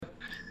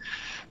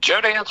Joe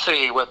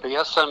Dancy with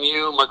the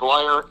SMU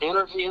McGuire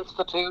Energy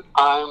Institute.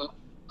 I'm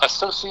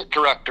Associate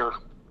Director.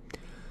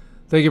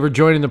 Thank you for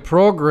joining the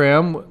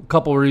program. A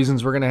couple of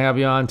reasons we're going to have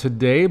you on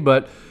today,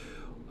 but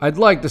I'd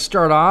like to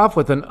start off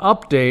with an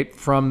update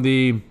from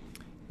the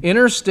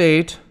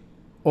Interstate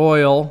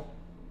Oil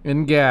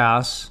and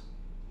Gas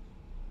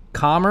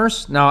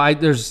Commerce. Now,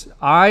 there's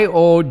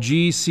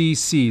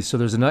IOGCC, so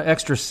there's an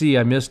extra C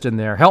I missed in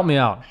there. Help me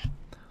out.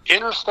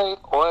 Interstate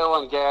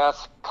Oil and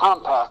Gas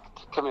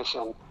Compact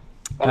Commission.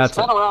 And it's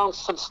been around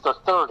since the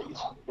 30s,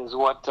 is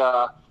what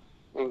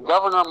and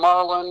Governor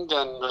Marland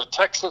and the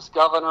Texas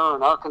governor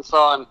and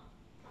Arkansas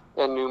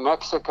and New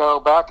Mexico,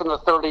 back in the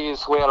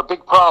 30s, we had a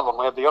big problem.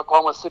 We had the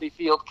Oklahoma City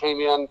field came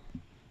in,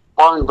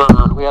 barn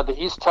burner. We had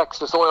the East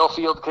Texas oil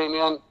field came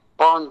in,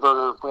 barn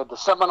burner. We had the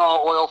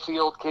Seminole oil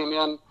field came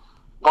in,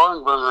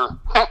 barn burner.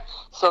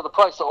 So the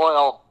price of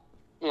oil,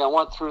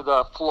 went through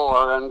the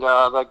floor, and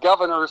the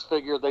governors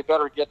figured they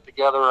better get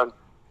together and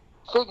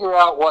figure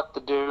out what to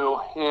do,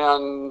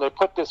 and they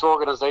put this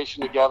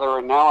organization together,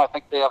 and now I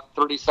think they have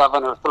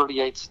 37 or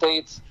 38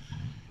 states,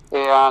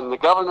 and the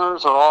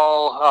governors are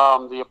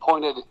all the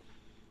appointed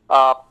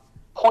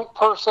point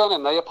person,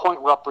 and they appoint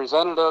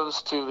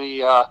representatives to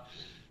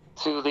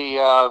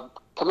the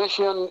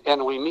commission,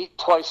 and we meet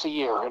twice a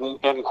year,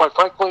 and quite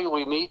frankly,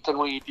 we meet and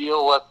we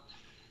deal with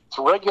its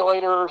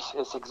regulators,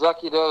 its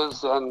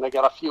executives, and they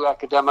got a few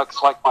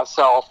academics like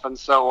myself, and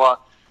so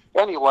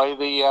anyway,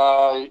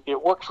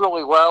 it works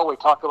really well. We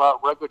talk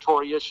about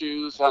regulatory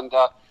issues, and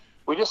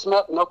we just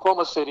met in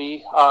Oklahoma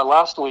City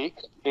last week,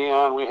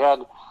 and we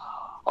had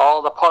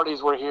all the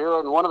parties were here,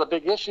 and one of the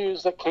big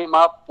issues that came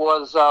up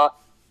was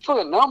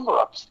really a number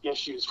of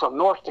issues from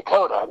North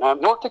Dakota. Now,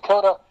 North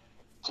Dakota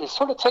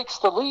sort of takes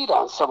the lead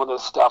on some of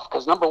this stuff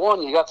because, number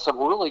one, you got some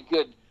really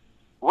good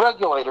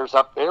regulators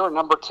up there, and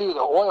number two, the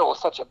oil is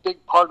such a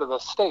big part of the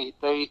state.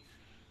 They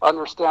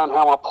understand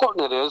how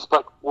important it is,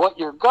 but what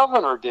your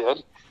governor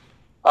did,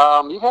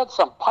 you've had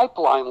some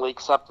pipeline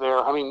leaks up there.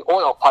 I mean,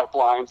 oil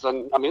pipelines.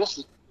 And I mean, this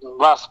is the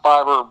last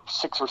 5 or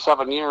 6 or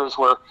 7 years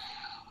where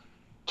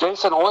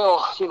Jason Oil,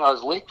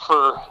 has leaked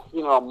for,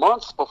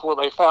 months before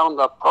they found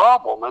the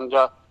problem. And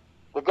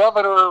the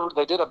governor,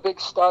 they did a big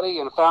study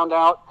and found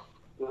out,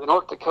 the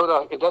North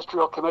Dakota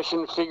Industrial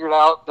Commission figured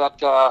out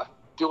that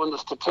doing the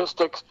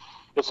statistics,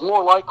 it's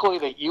more likely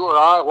that you or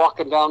I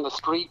walking down the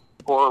street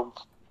or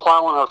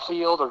plowing our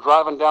field or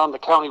driving down the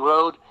county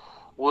road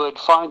would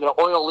find an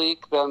oil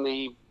leak than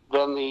the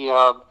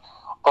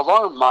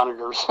alarm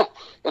monitors.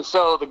 And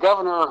so the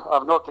governor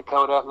of North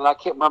Dakota, and I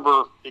can't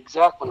remember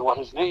exactly what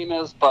his name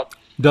is, but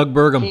Doug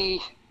Burgum.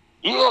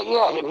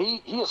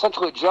 And he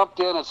essentially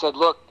jumped in and said,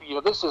 look,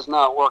 this is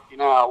not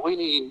working out. We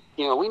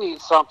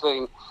need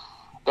something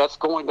that's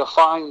going to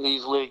find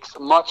these leaks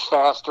much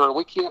faster.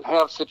 We can't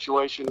have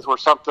situations where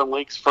something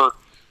leaks for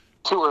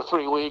 2 or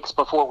 3 weeks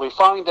before we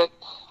find it.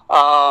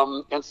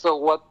 And so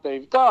what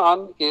they've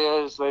done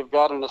is they've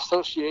got an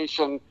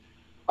association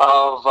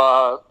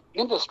of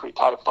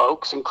industry-type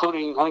folks,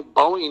 including, I think,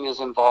 Boeing is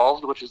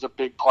involved, which is a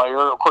big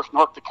player. Of course,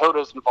 North Dakota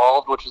is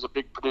involved, which is a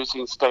big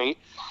producing state.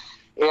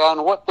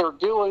 And what they're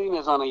doing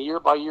is on a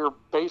year-by-year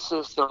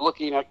basis, they're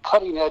looking at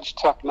cutting-edge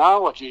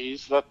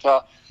technologies that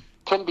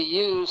can be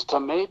used to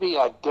maybe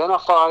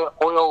identify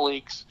oil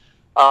leaks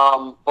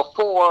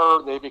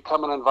before they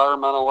become an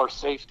environmental or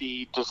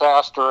safety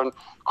disaster. And,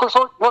 of course,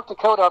 North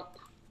Dakota,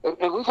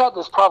 and we've had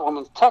this problem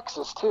in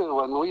Texas, too,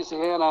 and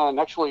Louisiana, and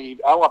actually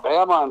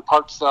Alabama and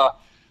parts.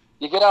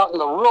 You get out in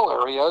the rural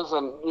areas,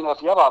 and,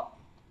 if you have a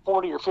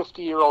 40 or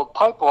 50-year-old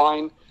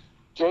pipeline,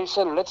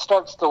 Jason, and it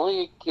starts to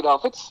leak,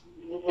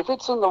 if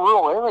it's in the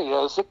rural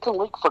areas, it can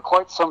leak for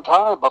quite some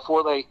time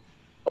before they,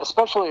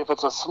 especially if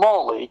it's a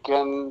small leak.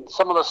 And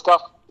some of the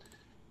stuff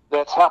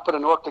that's happened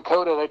in North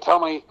Dakota, they tell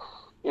me,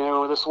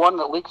 this one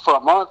that leaked for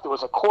a month, it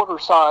was a quarter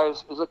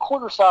size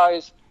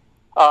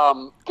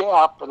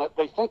gap, and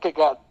they think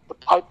the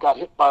pipe got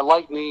hit by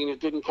lightning. It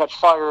didn't catch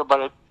fire, but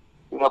it,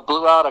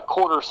 blew out a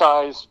quarter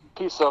size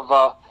piece of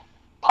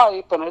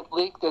pipe, and it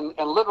leaked, and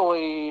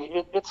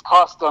literally it's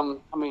cost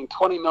them,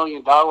 $20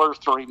 million to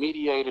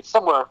remediate. It's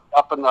somewhere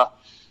up in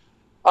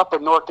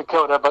North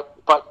Dakota,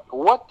 but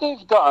what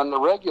they've done, the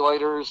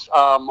regulators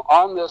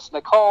on this,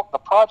 the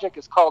project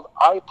is called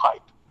iPipe.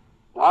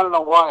 I don't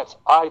know why it's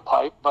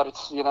iPipe, but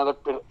it's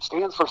it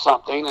stands for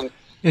something. And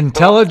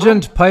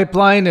Intelligent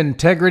Pipeline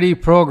Integrity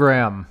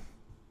Program.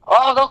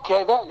 Oh,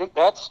 okay,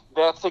 that's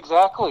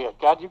exactly it.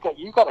 God,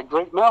 you got a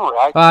great memory.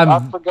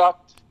 I forgot.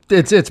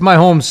 It's my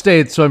home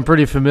state, so I'm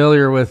pretty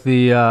familiar with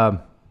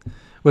the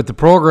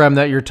program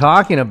that you're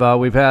talking about.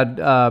 We've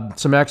had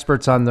some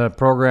experts on the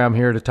program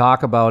here to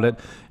talk about it.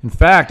 In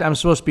fact, I'm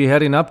supposed to be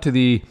heading up to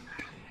the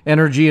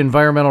Energy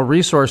Environmental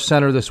Resource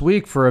Center this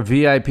week for a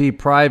VIP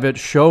private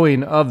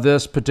showing of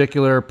this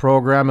particular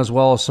program, as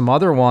well as some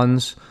other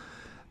ones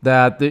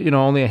that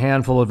only a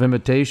handful of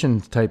invitation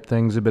type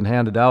things have been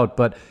handed out.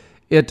 But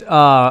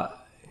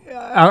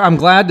I'm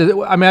glad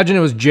to. I imagine it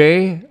was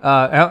Jay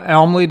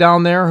Elmley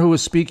down there who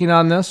was speaking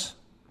on this.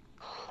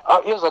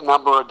 There's a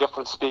number of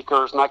different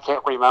speakers, and I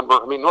can't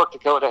remember. North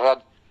Dakota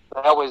had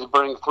they always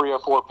bring 3 or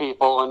 4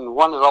 people, and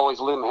one is always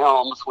Lynn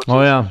Helms, which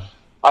Oh, is, yeah.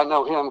 I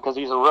know him because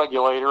he's a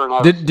regulator.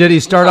 And Did he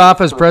start off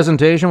his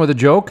presentation with a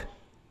joke?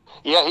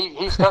 Yeah,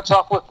 he starts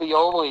off with the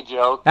only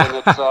joke, and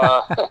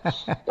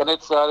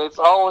it's it's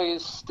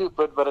always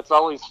stupid, but it's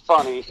always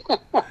funny.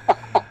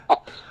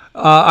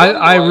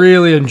 I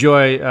really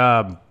enjoy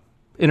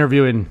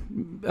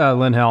interviewing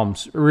Lynn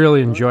Helms.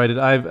 Really enjoyed it.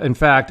 In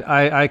fact,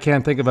 I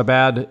can't think of a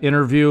bad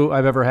interview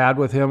I've ever had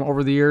with him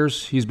over the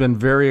years. He's been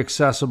very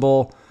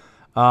accessible.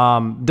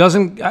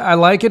 I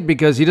like it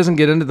because he doesn't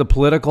get into the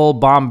political,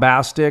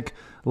 bombastic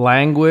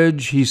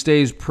language. He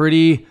stays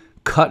pretty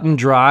cut and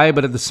dry,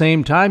 but at the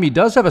same time, he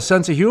does have a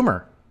sense of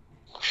humor.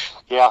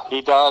 Yeah,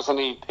 he does, and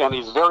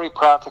he's very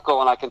practical.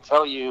 And I can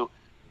tell you,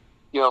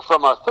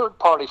 from a third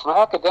party, from an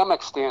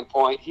academic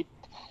standpoint, he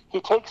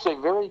takes a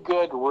very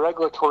good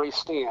regulatory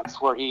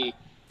stance where he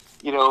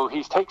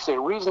takes a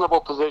reasonable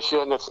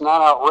position. It's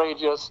not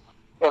outrageous,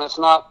 and it's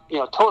not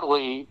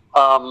totally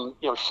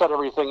shut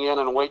everything in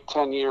and wait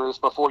 10 years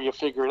before you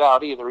figure it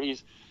out either.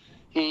 He's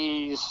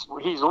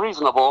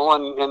reasonable,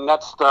 and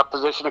that's the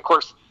position. Of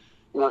course,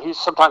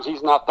 sometimes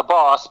he's not the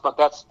boss, but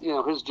that's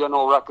his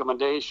general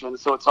recommendation.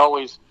 So it's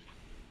always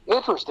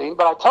interesting.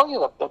 But I tell you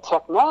that the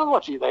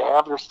technology they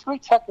have, there's 3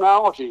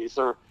 technologies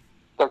they're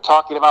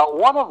talking about,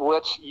 one of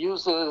which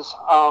uses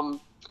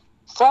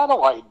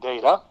satellite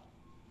data,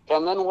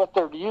 and then what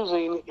they're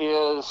using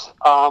is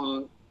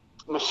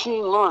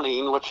machine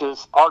learning, which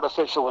is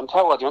artificial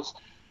intelligence,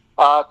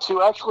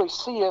 to actually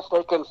see if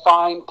they can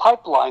find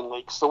pipeline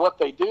leaks. So what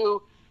they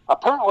do,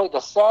 apparently the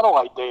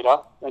satellite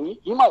data, and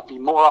you might be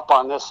more up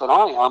on this than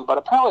I am, but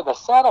apparently the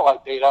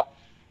satellite data,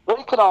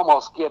 they can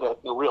almost get it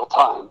in real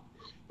time.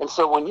 And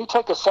so when you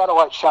take a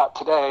satellite shot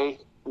today,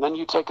 and then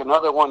you take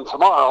another one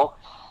tomorrow,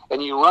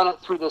 and you run it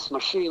through this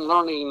machine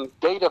learning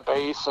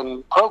database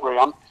and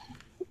program,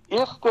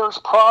 if there's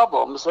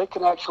problems, they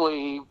can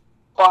actually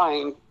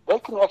find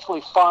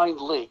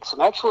leaks.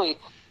 And actually,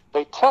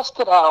 they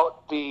tested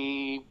out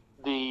the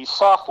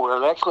software.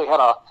 They actually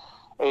had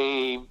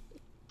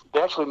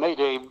they actually made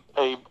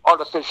a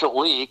artificial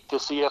leak to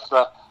see if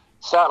the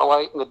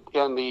satellite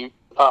and the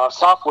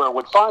software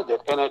would find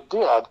it, and it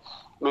did. I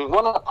mean,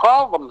 one of the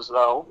problems,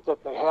 though,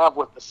 that they have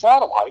with the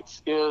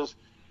satellites is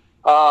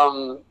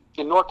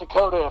in North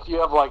Dakota, if you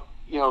have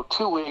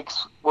 2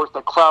 weeks worth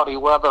of cloudy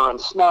weather and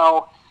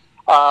snow,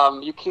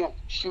 you can't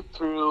shoot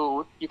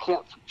through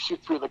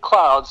the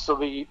clouds. So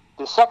the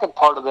second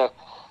part of the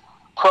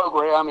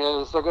program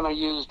is they're going to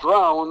use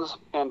drones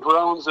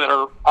that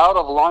are out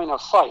of line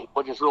of sight,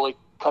 which is really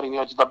cutting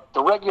edge.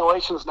 The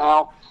regulations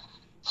now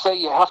say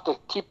you have to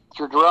keep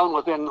your drone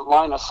within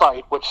line of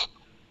sight, which,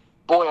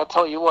 boy, I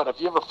tell you what, if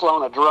you've ever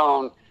flown a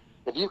drone,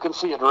 if you can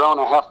see a drone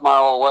a half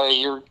mile away,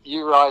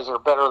 your eyes are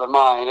better than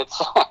mine.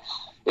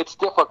 It's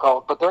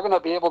difficult, but they're going to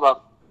be able to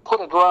put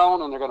a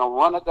drone and they're going to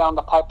run it down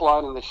the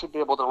pipeline, and they should be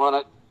able to run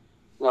it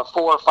 4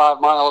 or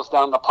 5 miles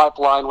down the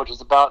pipeline, which is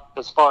about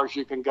as far as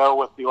you can go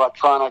with the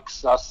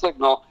electronics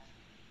signal,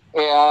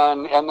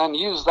 and then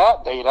use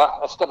that data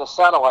instead of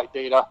satellite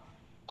data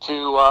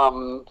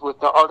to with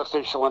the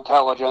artificial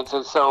intelligence.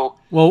 And so,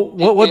 well,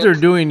 what they're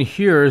doing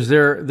here is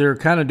they're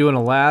kind of doing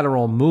a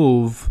lateral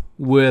move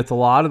with a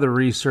lot of the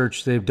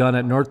research they've done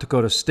at North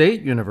Dakota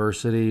State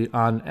University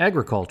on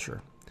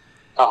agriculture.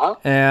 Uh-huh.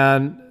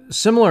 And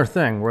similar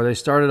thing where they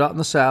started out in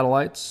the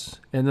satellites,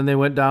 and then they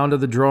went down to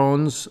the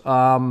drones,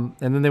 and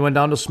then they went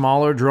down to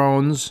smaller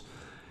drones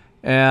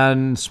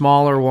and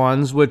smaller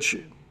ones, which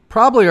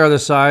probably are the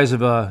size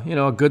of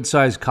a good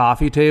sized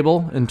coffee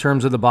table in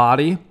terms of the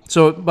body.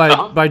 So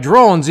by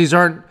drones, these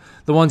aren't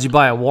the ones you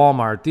buy at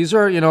Walmart. These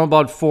are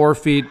about 4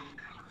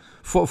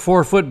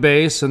 foot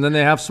base, and then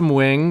they have some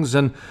wings.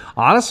 And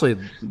honestly,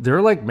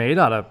 they're made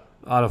out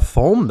of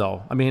foam,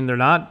 though. I mean, they're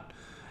not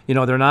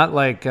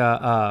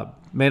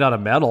made out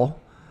of metal.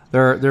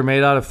 They're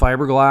made out of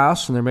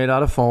fiberglass, and they're made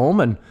out of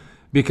foam, and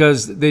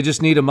because they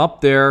just need them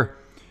up there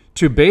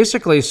to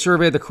basically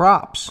survey the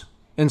crops.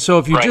 And so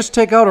if you just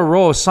take out a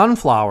row of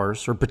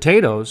sunflowers or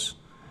potatoes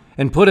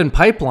and put in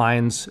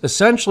pipelines,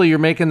 essentially you're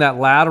making that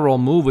lateral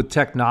move with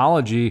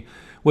technology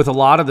with a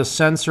lot of the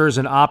sensors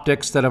and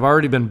optics that have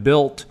already been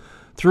built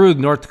through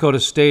North Dakota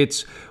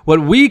State's what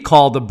we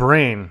call the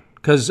brain.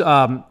 Because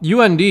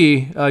UND,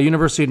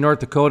 University of North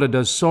Dakota,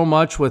 does so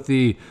much with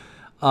the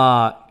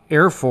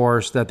Air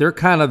Force that they're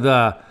kind of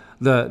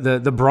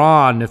the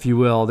brawn, if you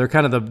will. They're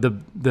kind of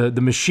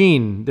the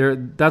machine.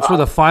 That's where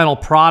the final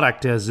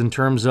product is in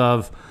terms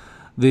of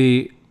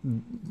the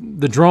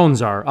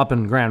drones are up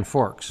in Grand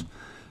Forks.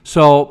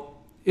 So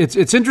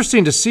it's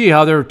interesting to see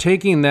how they're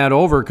taking that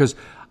over, because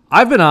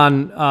I've been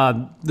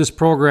on this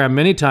program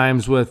many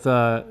times with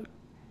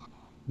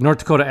North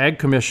Dakota Ag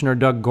Commissioner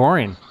Doug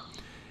Goring.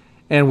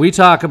 And we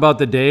talk about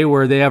the day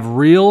where they have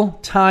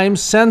real-time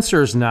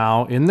sensors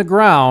now in the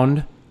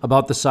ground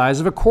about the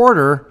size of a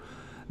quarter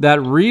that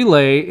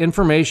relay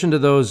information to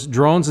those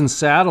drones and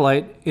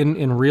satellite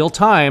in real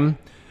time,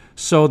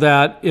 so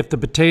that if the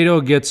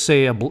potato gets,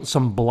 say,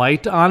 some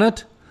blight on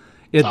it,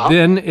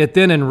 it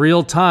then in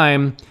real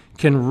time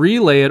can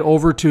relay it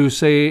over to,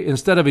 say,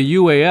 instead of a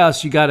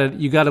UAS,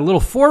 you got a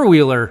little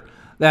four-wheeler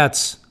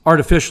that's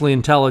artificial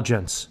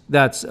intelligence.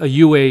 That's a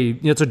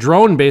it's a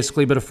drone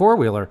basically, but a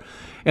four-wheeler.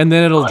 And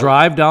then it'll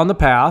drive down the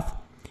path,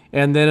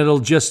 and then it'll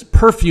just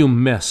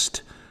perfume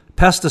mist,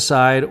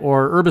 pesticide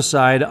or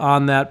herbicide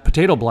on that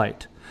potato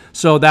blight.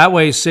 So that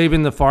way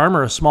saving the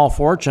farmer a small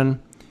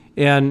fortune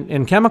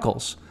in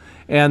chemicals.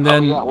 And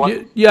then,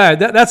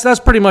 that's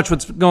pretty much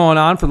what's going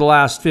on for the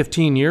last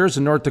 15 years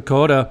in North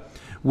Dakota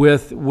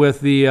with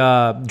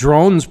the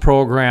drones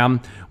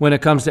program when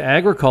it comes to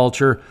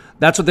agriculture.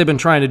 That's what they've been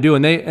trying to do.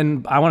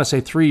 And I want to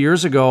say 3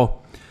 years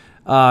ago,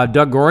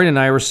 Doug Gorian and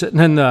I were sitting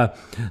in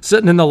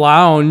the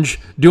lounge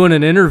doing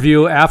an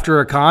interview after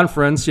a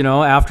conference,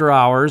 after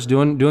hours,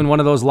 doing one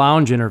of those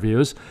lounge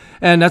interviews.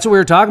 And that's what we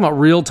were talking about,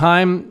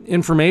 real-time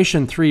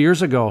information 3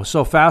 years ago.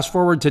 So fast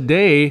forward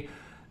today,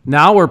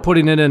 now we're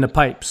putting it into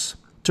pipes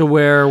to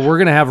where we're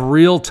going to have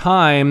real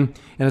time,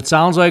 and it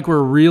sounds like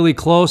we're really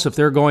close if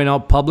they're going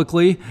out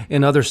publicly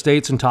in other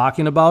states and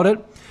talking about it,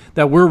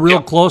 that we're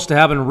real close to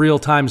having real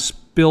time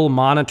spill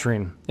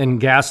monitoring and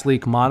gas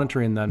leak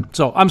monitoring then.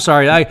 So I'm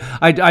sorry,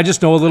 I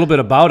just know a little bit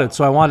about it,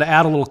 so I wanted to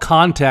add a little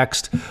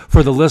context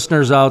for the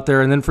listeners out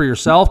there and then for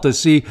yourself to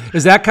see,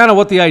 is that kind of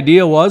what the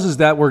idea was, is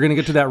that we're going to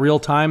get to that real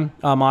time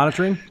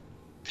monitoring?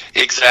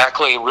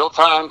 Exactly, real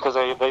time, because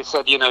they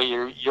said, you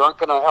aren't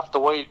going to have to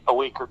wait a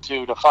week or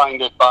two to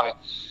find it by.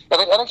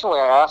 And actually,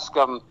 I asked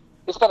them.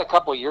 It's been a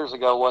couple of years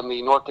ago when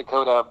the North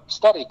Dakota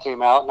study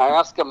came out, and I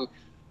asked them,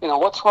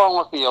 what's wrong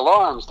with the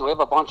alarms? Do we have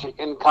a bunch of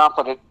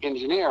incompetent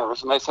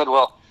engineers? And they said,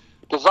 well,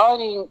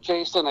 designing,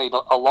 Jason, an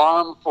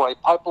alarm for a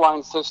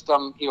pipeline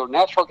system,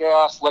 natural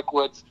gas,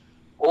 liquids,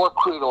 or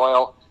crude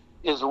oil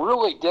is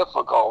really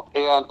difficult.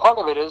 And part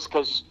of it is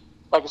because,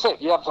 like I said,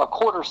 if you have a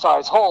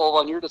quarter-size hole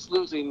and you're just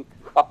losing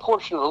a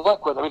portion of the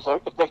liquid, I mean,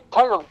 if the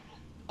entire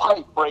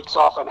pipe breaks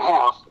off in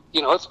half,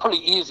 it's pretty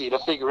easy to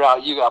figure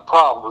out you got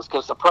problems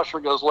because the pressure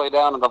goes way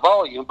down in the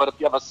volume. But if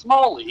you have a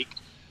small leak,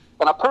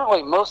 and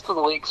apparently most of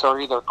the leaks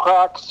are either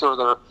cracks or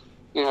they're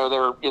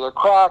either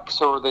cracks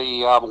or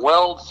the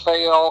welds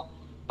fail,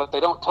 but they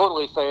don't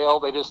totally fail.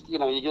 They just,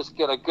 you just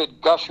get a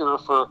good gusher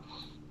for,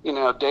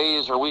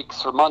 days or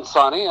weeks or months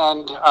on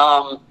end.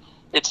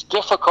 It's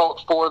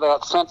difficult for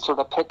that sensor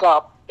to pick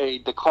up a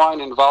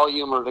decline in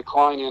volume or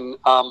decline in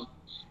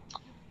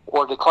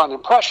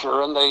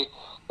pressure. And they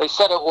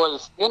said it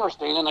was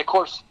interesting. And of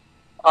course,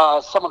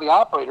 some of the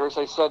operators,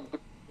 they said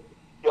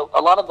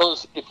a lot of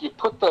those, if you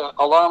put the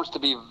alarms to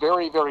be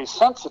very, very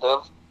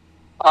sensitive,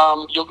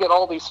 you'll get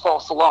all these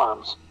false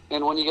alarms.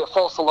 And when you get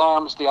false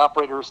alarms, the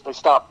operators, they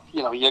stop,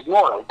 you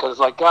ignore it. Because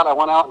like, God, I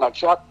went out and I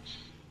checked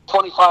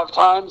 25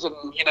 times and,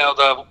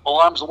 the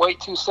alarm's way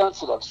too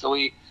sensitive. So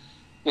we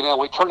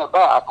turn it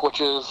back, which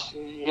is,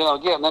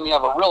 again, then you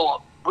have a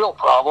real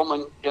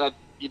problem, and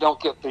you don't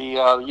get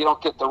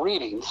the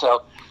reading.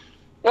 So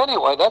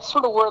anyway, that's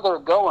sort of where they're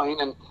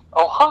going. And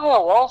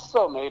Ohio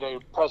also made a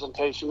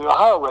presentation. The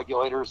Ohio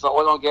regulators, the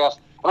oil and gas.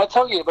 And I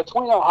tell you,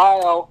 between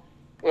Ohio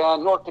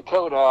and North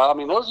Dakota, I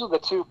mean, those are the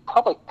two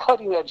probably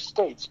cutting-edge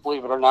states,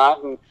 believe it or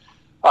not. And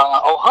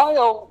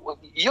Ohio,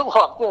 you'll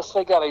love this.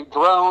 They got a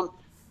drone.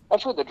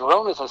 Actually, the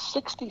drone is a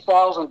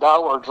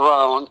 $60,000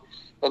 drone.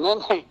 And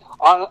then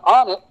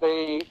on it,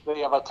 they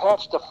have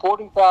attached a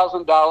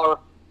 $40,000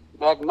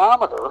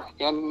 magnometer.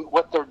 And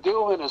what they're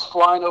doing is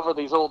flying over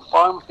these old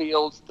farm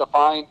fields to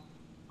find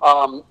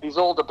these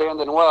old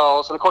abandoned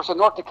wells. And, of course, in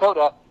North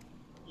Dakota,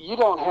 you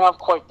don't have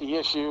quite the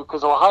issue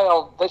because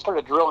Ohio, they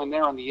started drilling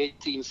there in the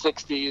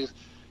 1860s.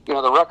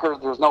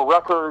 There's no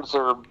records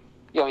or,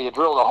 you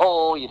drilled a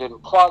hole, you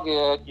didn't plug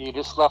it, you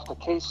just left the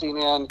casing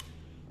in.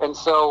 And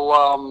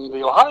so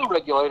the Ohio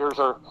regulators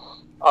are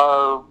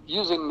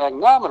using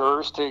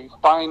magnometers to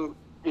find,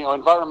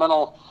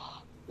 environmental,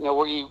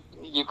 where you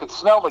could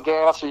smell the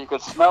gas or you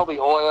could smell the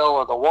oil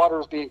or the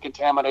water's being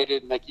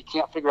contaminated and you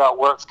can't figure out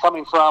where it's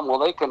coming from. Well,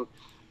 they can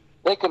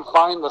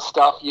find the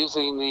stuff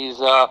using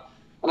these.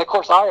 And of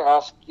course, I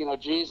ask,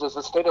 geez, as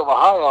the state of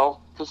Ohio,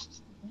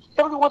 because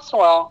every once in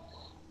a while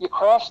you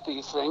crash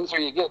these things or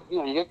you get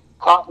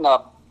caught in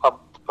a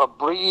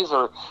breeze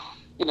or,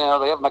 they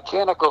have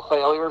mechanical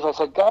failures. I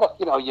said, God,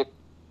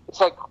 it's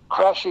like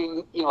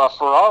crashing, a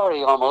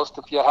Ferrari almost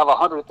if you have a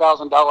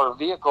 $100,000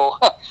 vehicle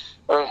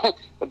or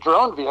a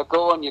drone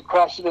vehicle and you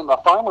crash it in the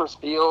farmer's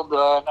field.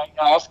 And I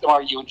asked them,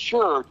 are you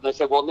insured? They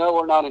said, well, no,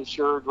 we're not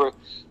insured.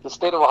 The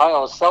state of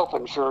Ohio is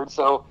self-insured.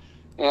 So,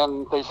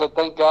 and they said,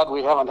 thank God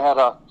we haven't had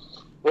a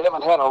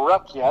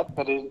wreck yet.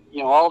 But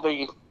all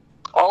the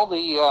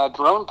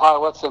drone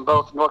pilots in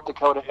both North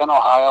Dakota and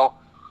Ohio,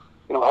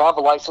 have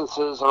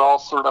licenses, are all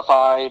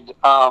certified.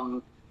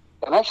 And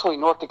actually,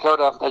 North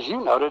Dakota, as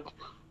you noted,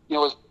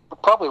 is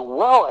probably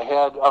well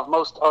ahead of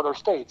most other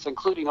states,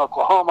 including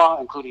Oklahoma,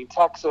 including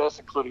Texas,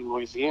 including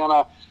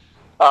Louisiana,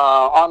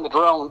 on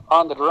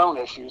the drone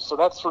issues. So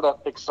that's sort of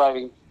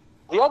exciting.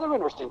 The other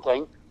interesting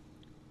thing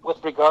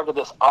with regard to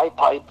this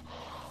iPipe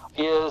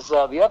is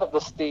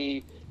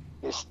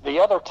the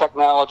other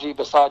technology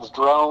besides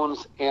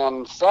drones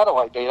and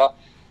satellite data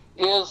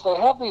is they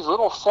have these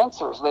little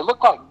sensors. They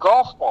look like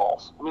golf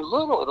balls. I mean,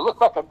 literally, they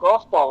look like a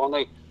golf ball,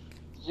 and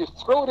you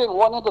throw it in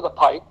one end of the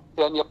pipe,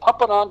 and you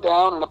pump it on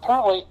down, and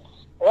apparently,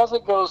 as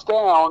it goes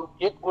down,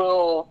 it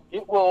will.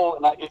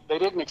 They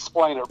didn't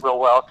explain it real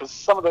well because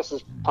some of this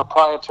is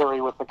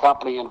proprietary with the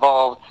company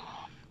involved.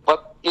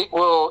 But it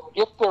will,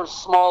 if there's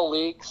small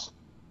leaks,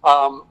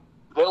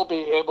 they'll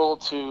be able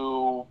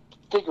to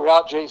figure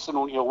out, Jason,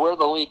 where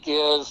the leak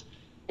is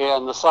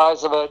and the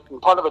size of it. And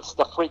part of it's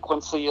the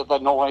frequency of the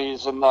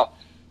noise and the.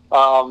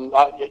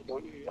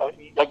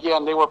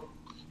 Again, they were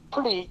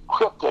pretty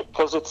cryptic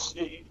because it's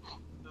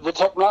the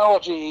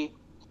technology.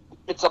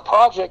 It's a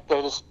project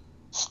that is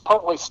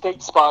partly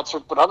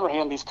state-sponsored, but on the other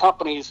hand, these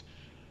companies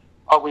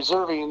are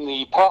reserving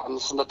the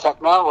patents and the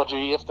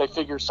technology if they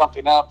figure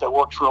something out that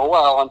works real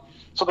well. And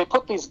so they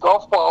put these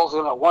golf balls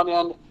in at one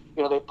end,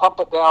 they pump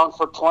it down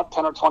for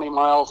 10 or 20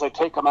 miles, they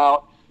take them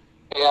out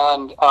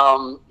and,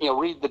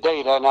 read the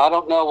data. Now, I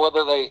don't know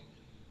whether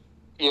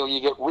you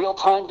get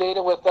real-time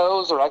data with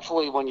those or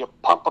actually when you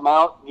pump them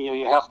out,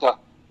 you have to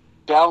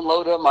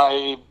download them.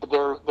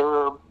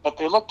 But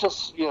they look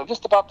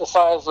just about the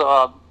size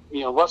of,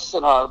 less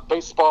than a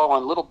baseball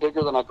and a little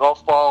bigger than a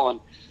golf ball,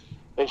 and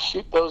they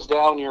shoot those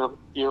down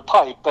your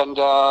pipe, and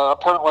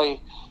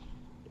apparently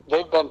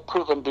they've been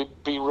proven to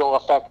be real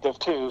effective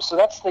too. So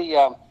that's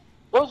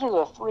those are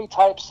the three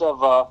types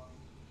of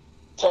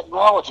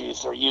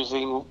technologies they're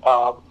using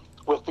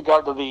with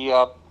regard to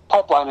the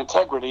pipeline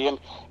integrity, and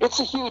it's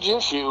a huge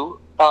issue,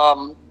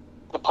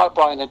 the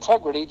pipeline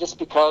integrity, just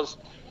because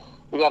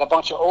we got a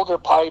bunch of older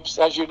pipes,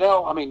 as you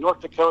know. I mean,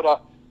 North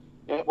Dakota.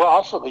 Well,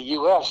 actually, the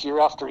U.S. year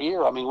after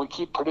year. I mean, we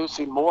keep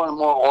producing more and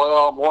more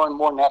oil, more and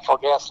more natural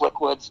gas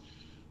liquids.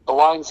 The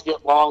lines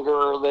get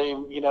longer.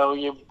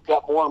 You've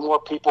got more and more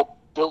people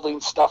building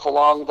stuff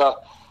along the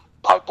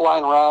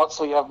pipeline route,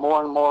 so you have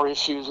more and more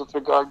issues with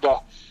regard to,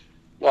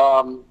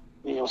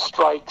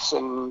 strikes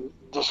and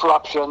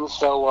disruptions.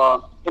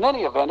 So, in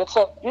any event, it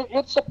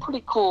was a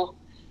pretty cool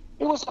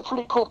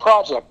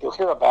project you'll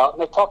hear about,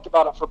 and they talked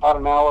about it for about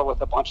an hour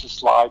with a bunch of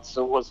slides.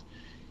 So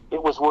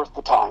it was worth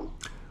the time.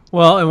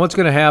 Well, and what's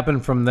going to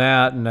happen from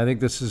that, and I think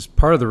this is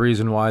part of the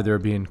reason why they're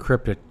being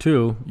cryptic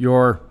too,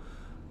 your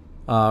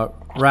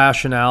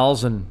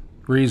rationales and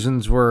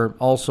reasons were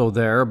also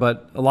there,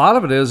 but a lot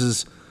of it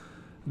is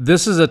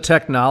this is a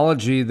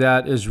technology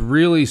that is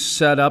really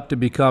set up to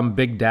become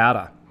big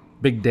data.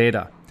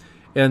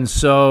 And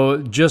so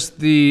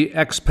just the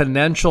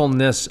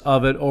exponentialness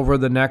of it over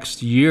the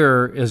next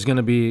year is going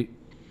to be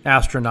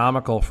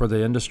astronomical for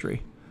the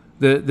industry.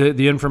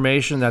 The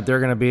information that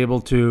they're going to be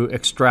able to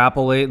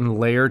extrapolate and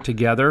layer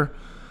together,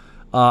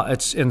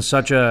 it's in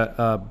such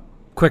a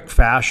quick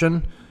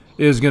fashion,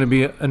 is going to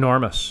be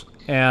enormous.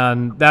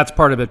 And that's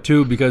part of it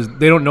too, because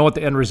they don't know what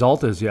the end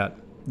result is yet.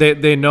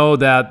 They know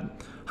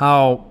that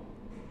how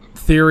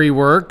theory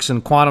works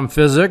and quantum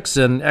physics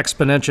and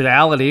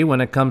exponentiality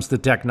when it comes to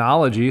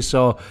technology.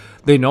 So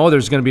they know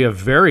there's going to be a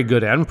very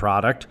good end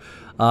product.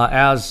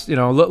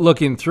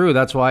 Looking through,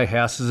 that's why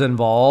Hess is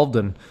involved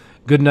and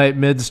Goodnight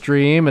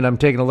Midstream, and I'm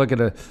taking a look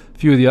at a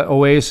few of the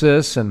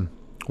Oasis and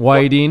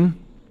Whiting,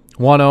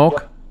 One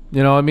Oak.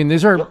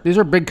 These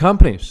are big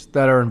companies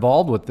that are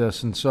involved with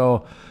this, and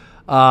so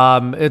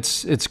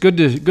it's good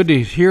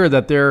to hear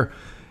that they're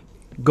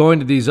going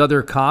to these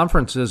other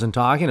conferences and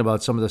talking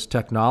about some of this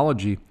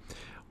technology.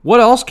 What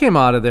else came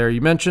out of there?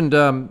 You mentioned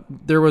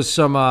there was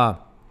some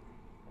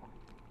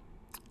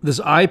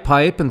this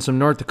iPipe and some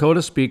North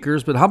Dakota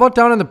speakers, but how about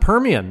down in the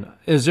Permian?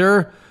 Is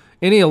there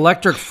any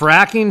electric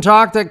fracking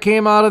talk that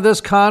came out of this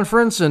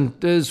conference,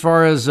 and as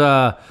far as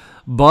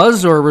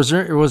buzz, or was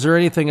there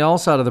anything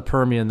else out of the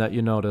Permian that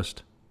you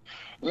noticed?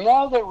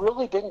 No, they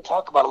really didn't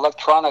talk about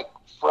electronic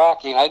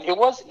fracking. It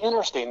was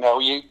interesting, though.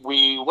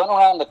 We went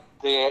around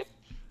they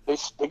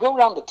go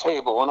around the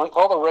table, and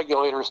all the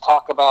regulators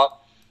talk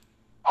about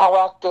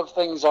how active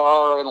things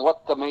are and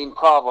what the main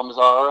problems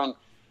are. And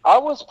I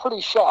was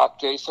pretty shocked,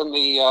 Jason.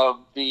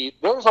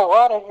 There's a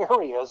lot of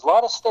areas, a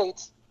lot of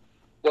states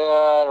that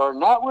are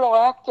not real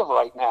active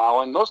right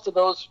now, and most of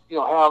those,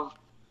 have,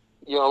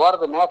 a lot of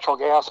the natural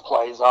gas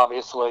plays,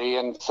 obviously,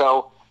 and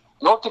so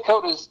North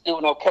Dakota's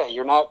doing okay.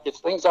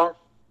 Things aren't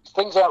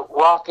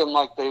rocking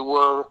like they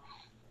were,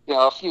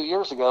 a few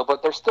years ago,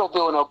 but they're still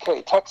doing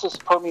okay. Texas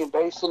Permian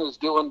Basin is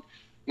doing,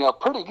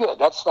 pretty good.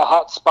 That's the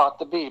hot spot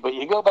to be. But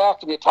you go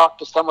back and you talk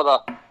to some of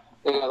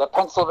the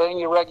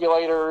Pennsylvania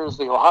regulators,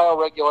 the Ohio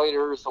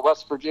regulators, the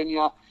West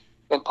Virginia.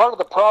 And part of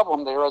the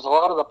problem there is a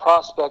lot of the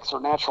prospects are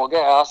natural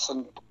gas,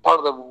 and part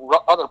of the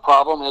other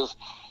problem is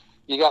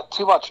you got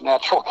too much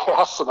natural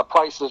gas, so the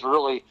price is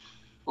really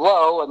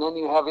low, and then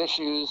you have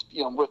issues,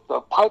 with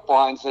the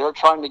pipelines there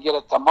trying to get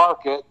it to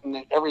market,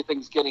 and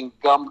everything's getting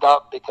gummed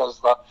up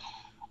because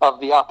of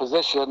the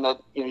opposition.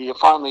 That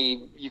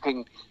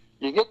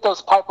you get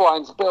those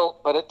pipelines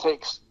built, but it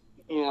takes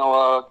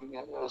a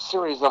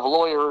series of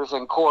lawyers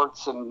and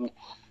courts and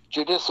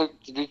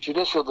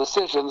judicial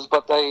decisions,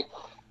 but they.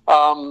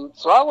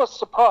 So I was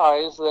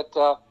surprised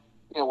that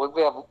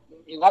we have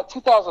in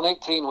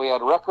 2018, we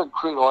had record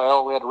crude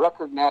oil, we had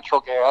record natural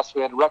gas,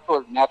 we had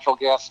record natural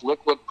gas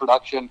liquid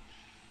production.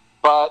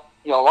 But,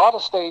 a lot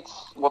of states,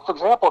 well, for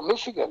example,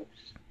 Michigan,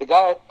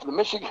 the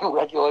Michigan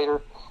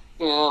regulator,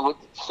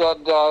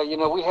 said,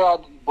 we had,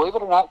 believe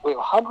it or not, we have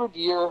a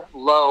 100-year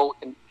low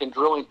in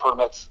drilling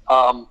permits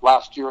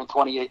last year in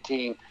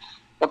 2018.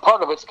 And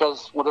part of it's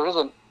because, there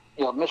isn't,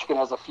 Michigan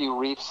has a few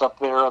reefs up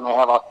there and they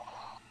have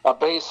a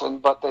basin,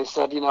 but they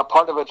said,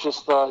 part of it's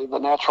just the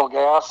natural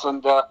gas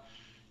and,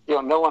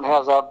 no one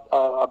has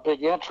a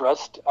big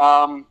interest.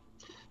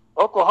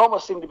 Oklahoma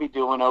seemed to be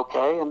doing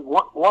okay. And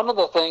one of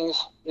the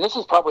things, this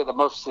is probably the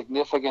most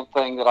significant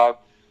thing that I've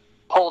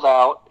pulled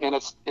out, and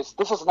this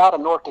is not a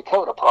North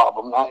Dakota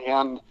problem,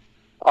 and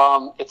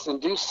it's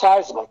induced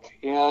seismic.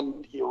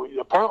 And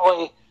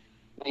apparently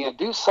the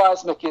induced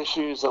seismic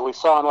issues that we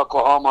saw in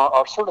Oklahoma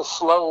are sort of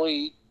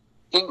slowly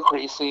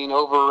increasing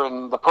over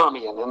in the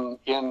Permian,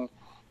 in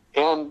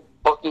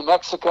both New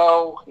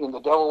Mexico, in the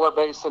Delaware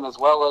Basin, as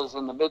well as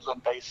in the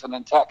Midland Basin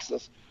in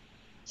Texas.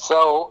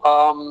 So,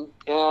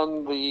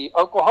 and the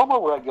Oklahoma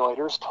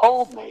regulators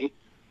told me,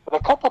 but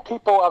a couple of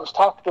people, I was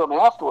talking to them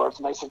afterwards,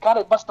 and they said, God,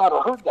 I must not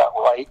have heard that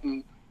right.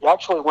 And they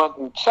actually went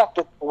and checked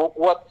it.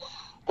 What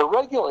the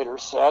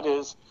regulators said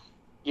is,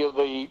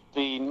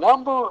 the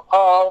number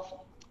of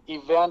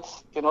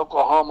events in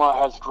Oklahoma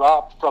has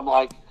dropped from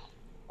I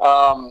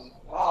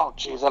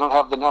don't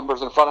have the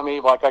numbers in front of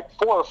me, like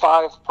 4 or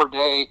 5 per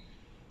day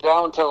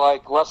down to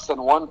less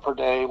than 1 per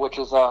day, which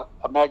is a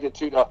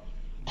magnitude of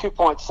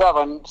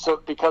 2.7. So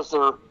because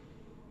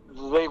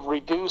they've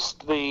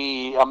reduced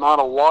the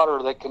amount of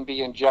water that can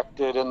be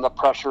injected and the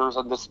pressures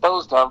and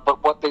disposed of.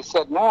 But what they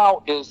said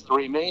now is the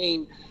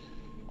remaining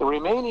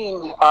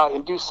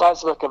induced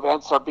seismic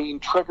events are being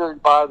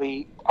triggered by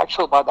the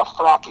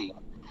fracking.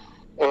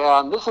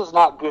 And this is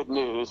not good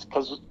news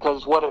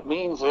because what it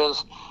means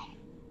is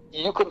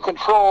you can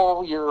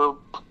control your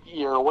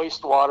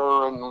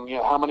wastewater and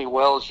how many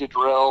wells you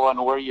drill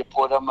and where you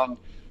put them and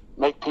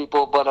make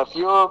people. But if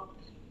you're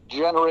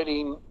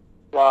generating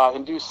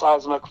induced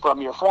seismic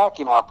from your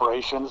fracking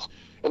operations,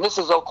 and this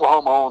is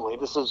Oklahoma only,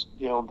 this is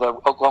the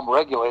Oklahoma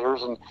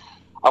regulators, and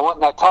I went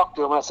and I talked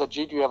to them. I said,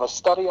 gee, do you have a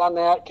study on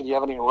that? Can you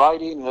have any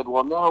writing? And they said,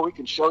 well, no, we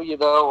can show you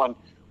though, and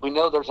we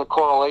know there's a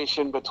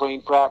correlation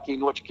between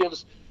fracking, which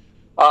gives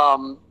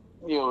the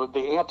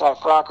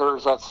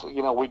anti-frackers, that's,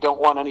 we don't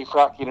want any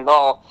fracking at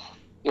all,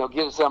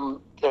 gives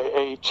them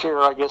a chair,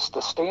 I guess,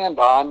 to stand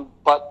on.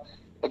 But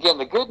again,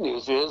 the good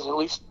news is, at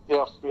least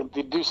the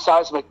induced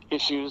seismic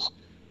issues,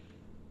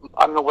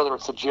 I don't know whether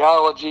it's the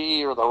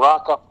geology or the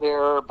rock up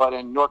there, but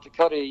in North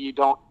Dakota, you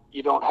don't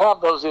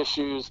have those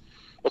issues.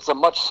 It's a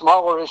much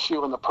smaller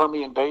issue in the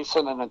Permian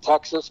Basin and in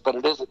Texas, but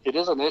it is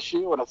an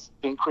issue, and it's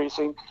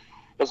increasing.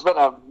 It's been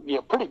a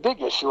pretty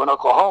big issue in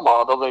Oklahoma,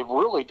 although they've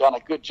really done a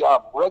good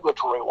job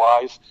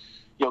regulatory-wise,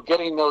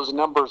 getting those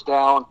numbers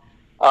down,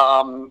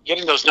 to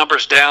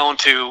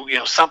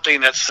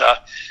something that's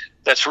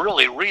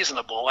really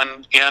reasonable.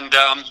 And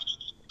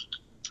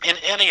in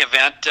any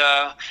event,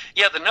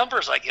 the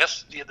numbers, I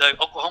guess, the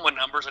Oklahoma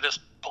numbers, I just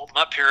pulled them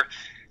up here.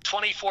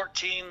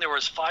 2014, there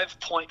was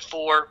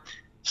 5.4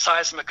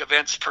 seismic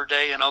events per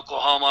day in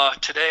Oklahoma.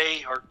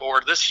 Today,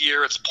 or this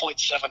year, it's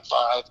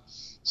 0.75.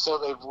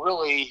 So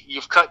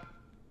you've cut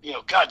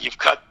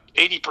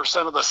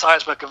 80% of the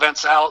seismic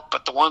events out,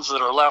 but the ones that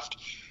are left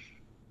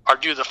are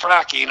due to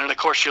fracking. And of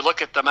course, you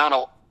look at the amount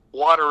of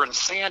water and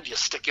sand you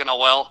stick in a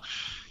well,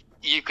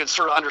 you can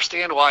sort of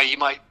understand why you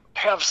might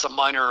have some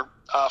minor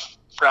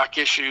frack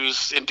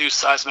issues, induced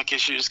seismic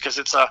issues, because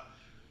it's I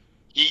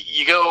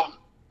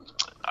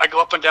go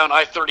up and down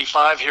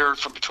I-35 here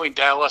from between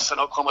Dallas and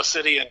Oklahoma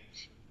City, and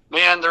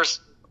man, there's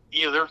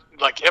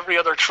like every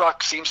other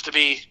truck seems to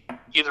be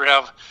either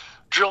have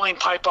drilling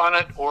pipe on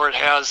it, or it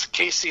has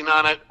casing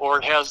on it,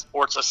 or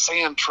it's a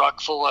sand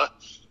truck full of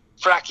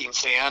fracking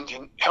sand.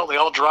 And hell, they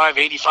all drive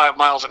 85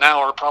 miles an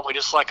hour, probably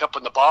just like up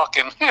in the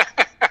Bakken.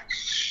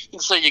 And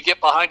so you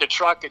get behind a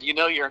truck and you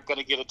aren't going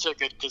to get a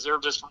ticket because they're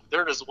just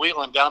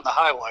wheeling down the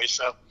highway.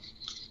 So,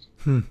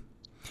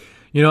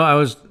 I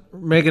was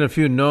making a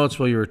few notes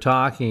while you were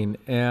talking,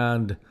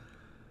 and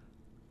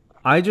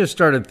I just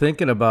started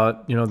thinking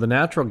about, the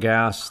natural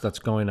gas that's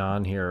going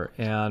on here.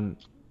 And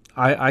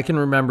I can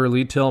remember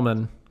Lee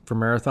Tillman from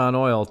Marathon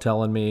Oil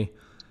telling me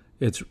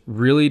it's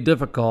really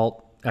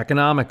difficult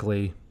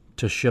economically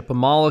to ship a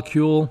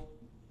molecule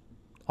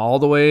all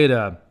the way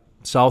to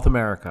South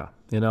America,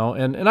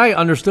 and I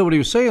understood what he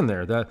was saying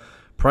there. The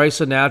price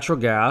of natural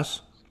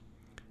gas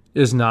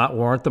is not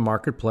warrant the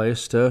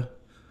marketplace to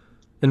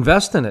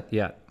invest in it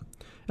yet.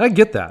 And I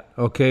get that,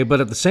 okay?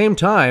 But at the same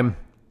time,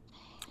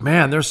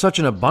 man, there's such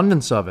an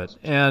abundance of it.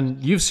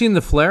 And you've seen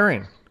the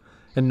flaring,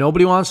 and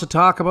nobody wants to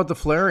talk about the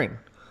flaring.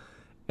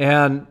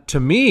 And to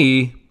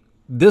me,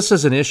 this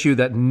is an issue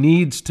that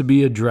needs to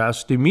be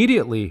addressed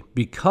immediately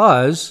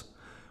because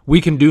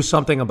we can do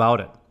something about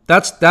it.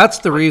 That's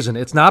the reason.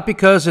 It's not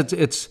because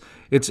it's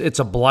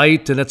a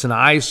blight and it's an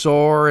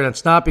eyesore, and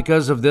it's not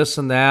because of this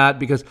and that.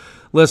 Because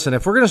listen,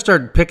 if we're going to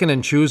start picking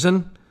and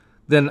choosing,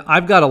 then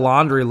I've got a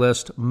laundry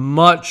list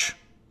much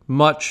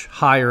much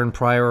higher in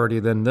priority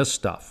than this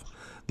stuff.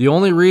 The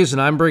only reason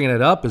I'm bringing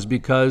it up is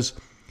because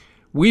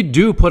we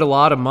do put a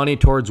lot of money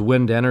towards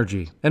wind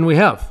energy, and we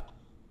have.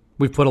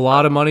 We've put a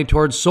lot of money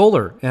towards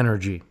solar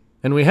energy,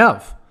 and we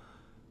have,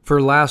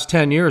 for the last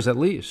 10 years at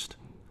least.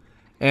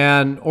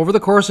 And over the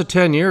course of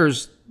 10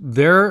 years,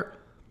 their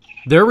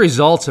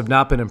results have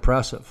not been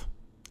impressive.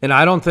 And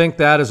I don't think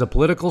that is a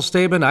political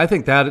statement. I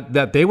think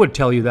that they would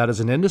tell you that as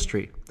an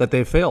industry, that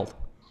they failed.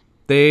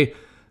 They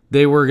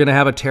were going to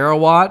have a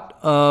terawatt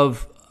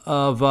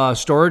of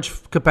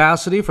storage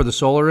capacity for the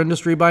solar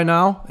industry by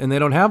now, and they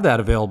don't have that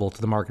available to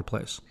the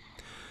marketplace.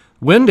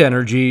 Wind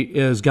energy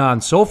is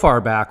gone so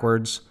far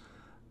backwards,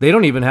 they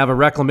don't even have a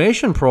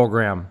reclamation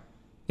program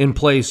in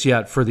place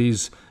yet for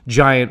these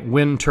giant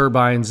wind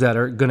turbines that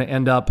are going to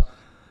end up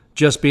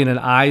just being an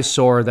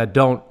eyesore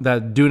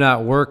that do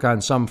not work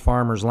on some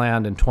farmer's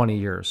land in 20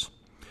 years.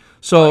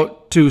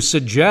 So to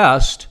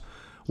suggest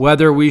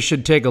whether we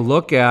should take a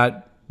look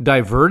at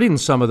diverting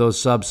some of those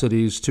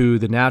subsidies to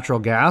the natural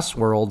gas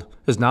world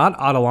is not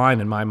out of line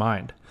in my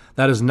mind.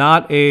 That is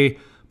not a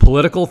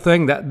political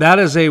thing. That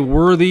is a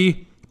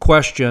worthy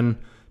question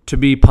to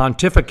be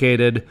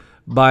pontificated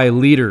by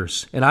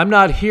leaders. And I'm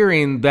not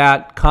hearing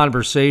that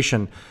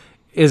conversation.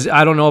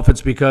 I don't know if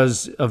it's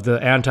because of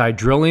the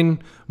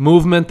anti-drilling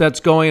movement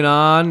that's going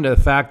on, the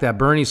fact that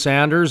Bernie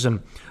Sanders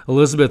and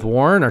Elizabeth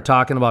Warren are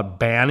talking about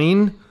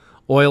banning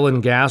oil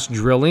and gas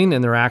drilling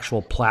in their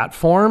actual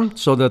platform,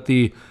 so that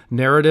the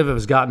narrative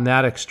has gotten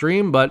that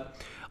extreme. But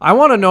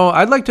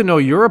I'd like to know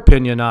your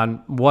opinion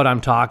on what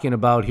I'm talking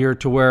about here,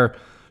 to where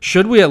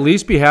should we at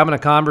least be having a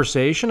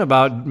conversation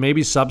about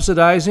maybe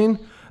subsidizing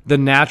the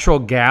natural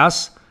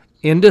gas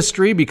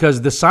industry,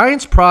 because the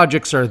science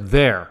projects are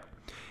there.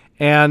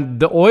 And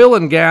the oil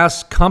and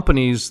gas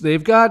companies,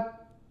 they've got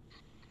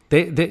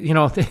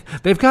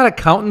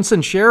accountants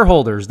and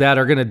shareholders that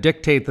are going to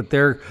dictate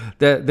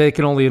that they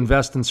can only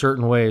invest in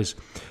certain ways.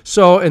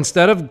 So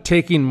instead of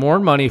taking more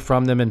money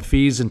from them in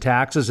fees and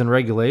taxes and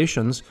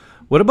regulations,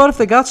 what about if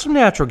they got some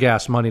natural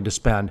gas money to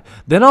spend?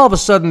 Then all of a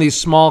sudden, these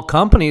small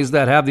companies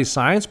that have these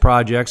science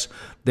projects,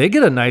 they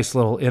get a nice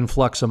little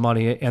influx of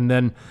money, and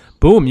then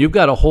boom, you've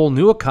got a whole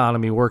new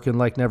economy working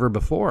like never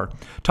before.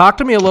 Talk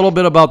to me a little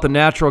bit about the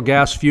natural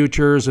gas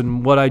futures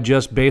and what I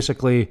just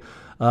basically,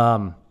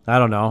 I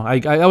don't know.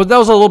 That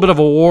was a little bit of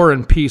a war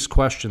and peace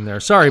question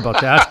there. Sorry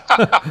about that.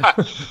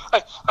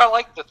 I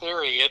like the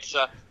theory. It's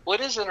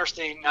what is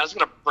interesting. I was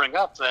going to bring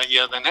up that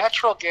the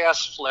natural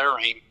gas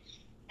flaring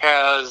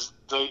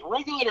the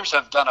regulators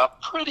have done a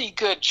pretty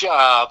good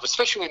job,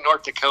 especially in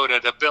North Dakota,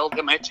 to build.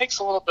 I mean, it takes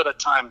a little bit of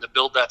time to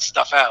build that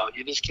stuff out.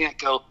 You just can't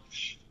go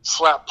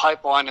slap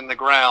pipeline in the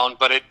ground,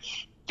 but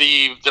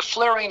the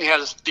flaring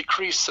has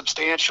decreased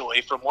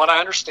substantially from what I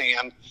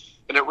understand,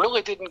 and it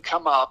really didn't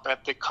come up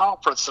at the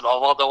conference at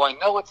all, although I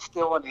know it's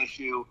still an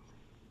issue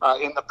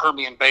in the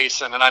Permian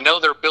Basin, and I know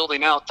they're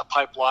building out the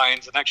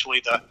pipelines, and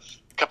actually the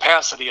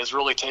capacity has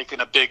really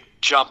taken a big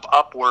jump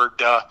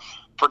upward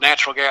for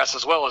natural gas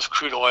as well as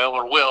crude oil,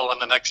 or will in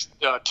the next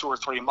 2 or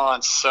 3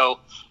 months. So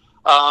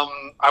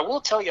I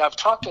will tell you, I've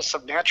talked to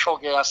some natural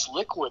gas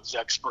liquids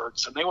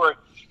experts, and they were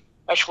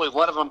actually,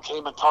 one of them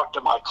came and talked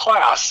to my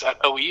class at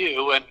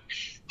OU, and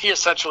he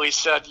essentially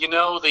said,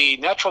 the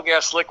natural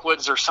gas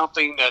liquids are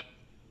something that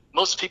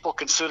most people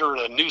consider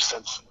a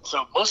nuisance.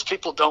 So most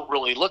people don't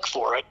really look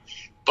for it.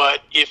 But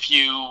if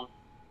you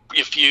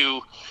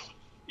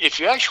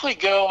actually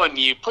go and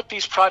you put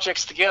these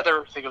projects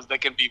together, they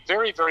can be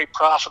very, very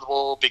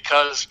profitable,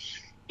 because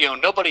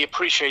nobody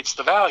appreciates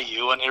the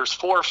value. And there's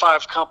 4 or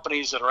 5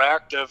 companies that are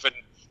active and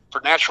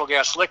for natural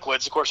gas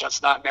liquids. Of course,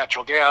 that's not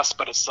natural gas,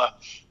 but it's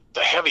the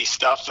heavy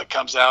stuff that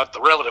comes out,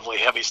 the relatively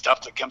heavy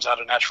stuff that comes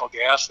out of natural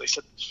gas. They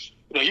said,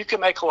 you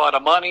can make a lot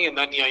of money, and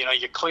then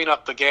you clean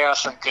up the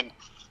gas and can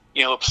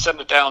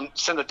send it down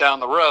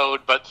the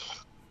road. But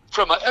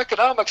from an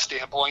economic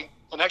standpoint,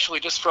 and actually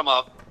just from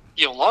a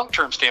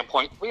long-term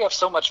standpoint, we have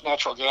so much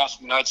natural gas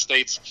in the United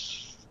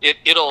States.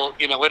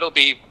 It'll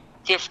be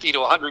 50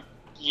 to 100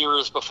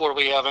 years before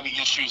we have any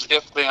issues,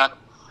 if then,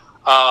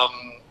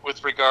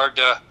 with regard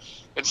to.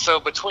 And so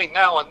between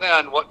now and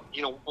then, what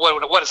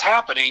is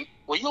happening?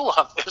 Well, you'll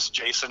love this,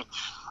 Jason.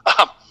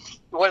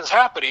 What is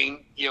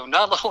happening?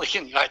 Not only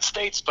in the United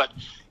States, but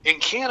in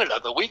Canada.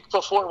 The week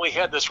before we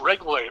had this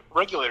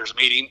regulators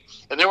meeting,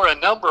 and there were a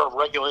number of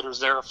regulators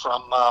there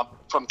from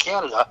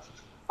Canada.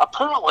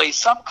 Apparently,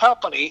 some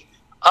company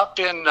up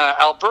in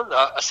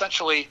Alberta,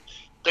 essentially,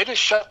 they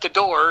just shut the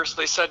doors.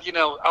 They said,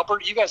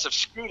 Alberta, you guys have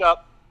screwed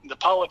up. The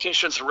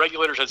politicians and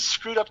regulators had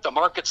screwed up the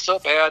market so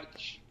bad.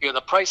 The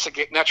price of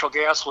natural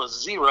gas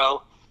was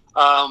zero.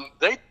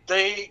 They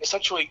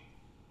essentially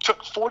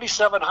took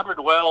 4,700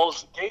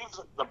 wells, gave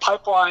the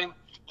pipeline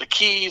the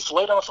keys,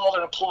 laid off all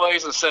their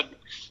employees, and said,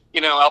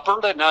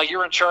 Alberta, now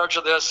you're in charge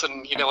of this.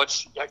 And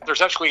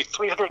there's actually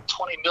 $320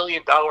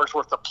 million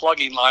worth of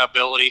plugging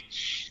liability.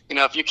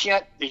 If you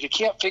can't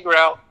figure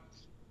out,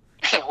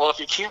 well, if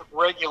you can't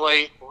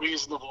regulate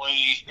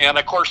reasonably, and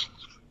of course,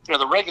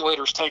 the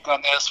regulators' take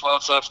on this, well,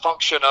 it's a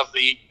function of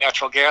the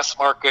natural gas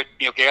market.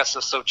 Gas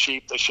is so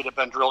cheap, they should have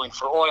been drilling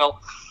for oil.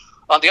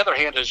 On the other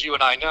hand, as you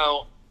and I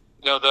know,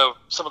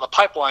 some of the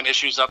pipeline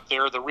issues up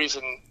there, the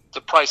reason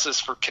the prices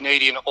for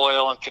Canadian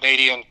oil and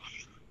Canadian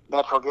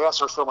natural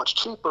gas are so much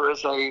cheaper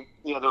is they're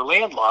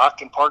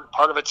landlocked, and part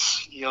of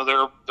it's,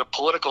 their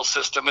political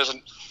system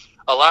isn't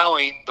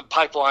allowing the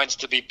pipelines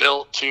to be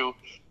built to,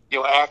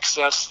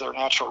 access their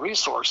natural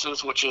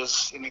resources, which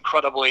is an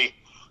incredibly,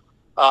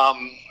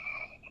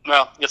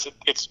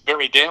 it's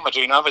very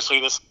damaging. Obviously,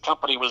 this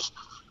company was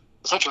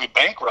essentially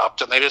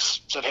bankrupt, and they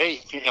just said,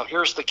 hey,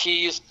 here's the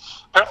keys.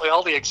 Apparently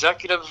all the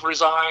executives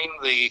resigned,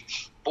 the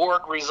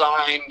board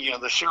resigned,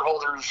 the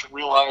shareholders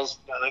realized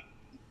that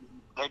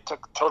they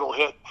took a total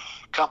hit.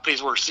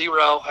 Companies were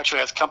zero. Actually,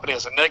 this company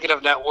has a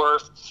negative net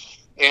worth.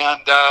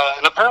 And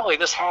apparently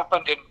this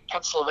happened in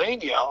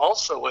Pennsylvania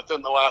also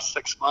within the last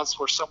 6 months,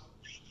 where some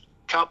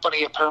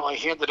company apparently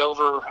handed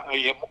over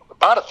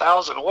about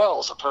 1,000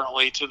 wells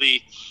apparently to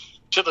the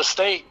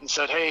state and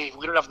said, hey,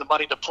 we don't have the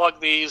money to plug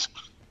these.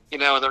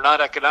 They're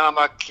not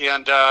economic,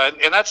 and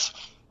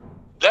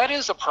that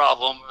is a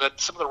problem that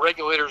some of the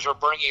regulators are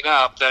bringing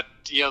up. That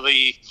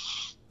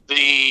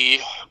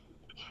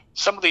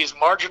some of these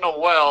marginal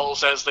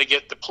wells, as they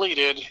get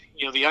depleted,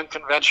 the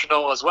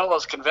unconventional as well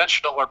as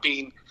conventional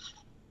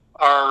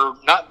are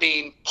not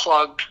being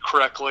plugged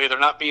correctly. They're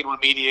not being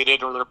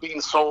remediated, or they're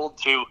being sold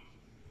to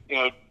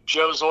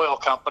Joe's Oil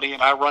Company,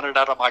 and I run it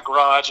out of my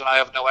garage, and I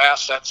have no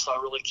assets, so I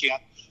really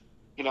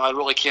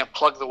can't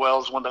plug the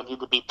wells when they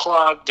need to be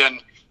plugged.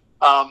 And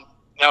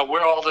now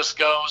where all this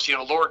goes,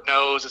 Lord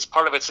knows. It's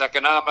part of its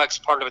economics,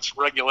 part of its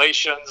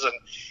regulations, and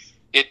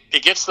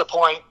it gets to the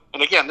point.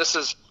 And again,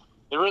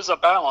 there is a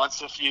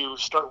balance. If you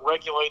start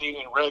regulating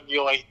and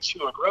regulate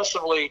too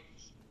aggressively,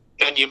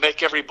 and you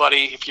make if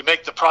you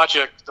make the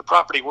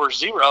property worth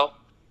zero,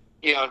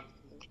 you'll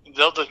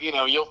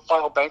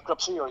file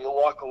bankruptcy or you'll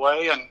walk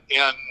away, and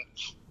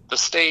the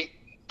state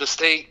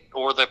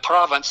or the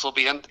province will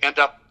end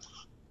up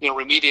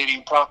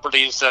remediating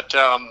properties that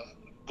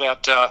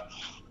might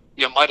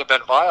have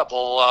been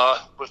viable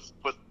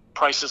with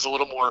prices a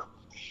little more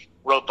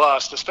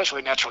robust,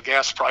 especially natural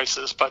gas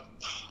prices. But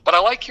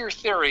I like your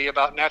theory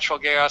about natural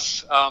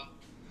gas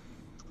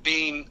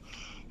being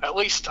at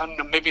least,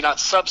 maybe not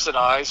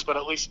subsidized, but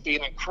at least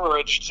being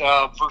encouraged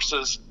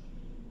versus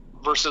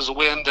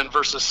wind and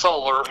versus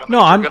solar.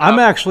 I'm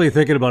actually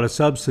thinking about a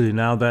subsidy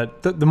now.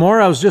 That the more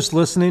I was just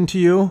listening to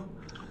you,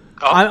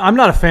 I'm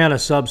not a fan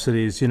of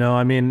subsidies.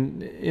 I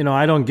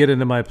don't get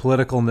into my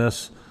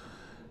politicalness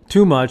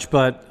too much,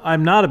 but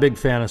I'm not a big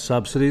fan of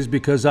subsidies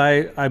because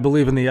I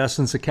believe in the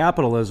essence of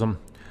capitalism.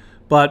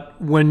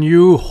 But when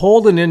you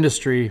hold an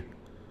industry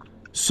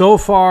so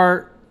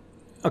far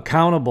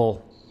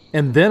accountable,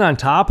 and then on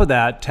top of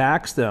that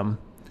tax them,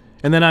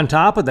 and then on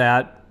top of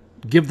that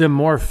give them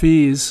more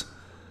fees,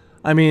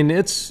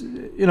 it's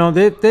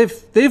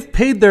they've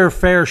paid their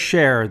fair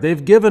share.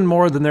 They've given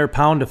more than their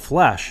pound of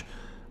flesh.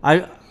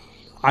 The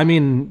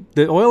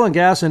oil and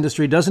gas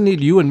industry doesn't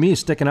need you and me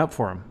sticking up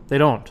for them. They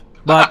don't.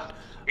 But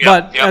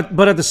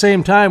but at the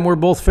same time, we're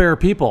both fair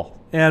people,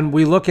 and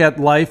we look at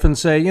life and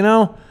say,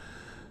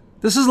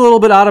 this is a little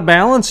bit out of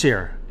balance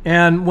here.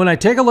 And when I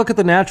take a look at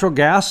the natural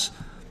gas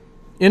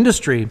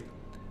industry,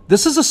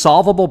 this is a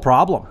solvable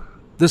problem.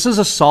 This is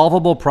a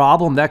solvable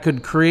problem that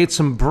could create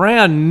some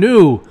brand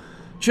new,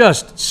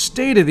 just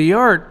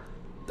state-of-the-art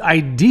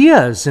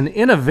ideas and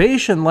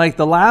innovation. Like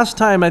the last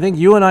time I think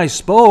you and I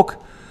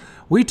spoke,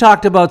 we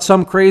talked about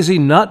some crazy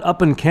nut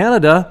up in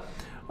Canada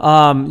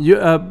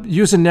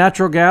using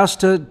natural gas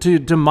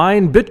to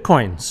mine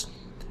Bitcoins.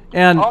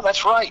 And,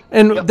 that's right.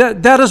 And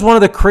that is one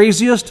of the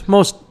craziest,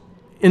 most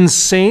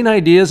insane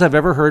ideas I've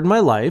ever heard in my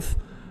life.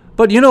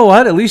 But you know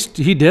what? At least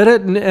he did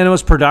it, and it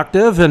was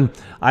productive. And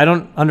I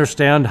don't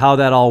understand how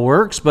that all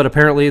works, but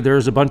apparently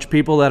there's a bunch of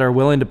people that are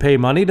willing to pay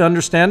money to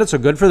understand it, so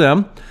good for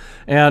them.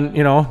 And,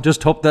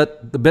 just hope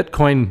that the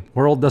Bitcoin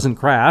world doesn't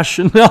crash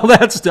and all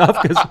that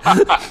stuff. Because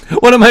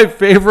one of my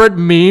favorite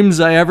memes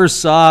I ever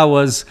saw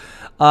was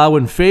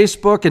when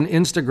Facebook and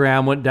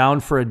Instagram went down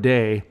for a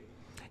day,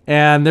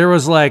 and there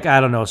was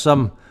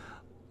some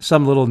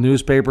little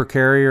newspaper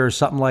carrier or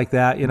something like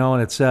that,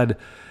 and it said,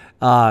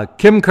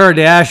 Kim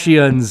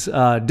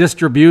Kardashian's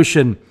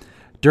distribution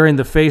during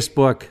the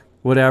Facebook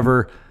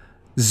whatever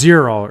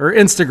 0, or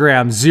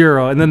Instagram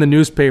 0, and then the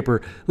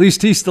newspaper, at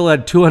least he still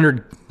had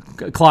 200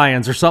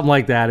 clients or something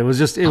like that. It was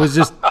just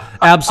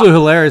absolutely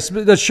hilarious.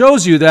 That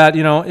shows you that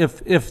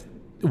if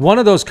one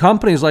of those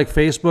companies like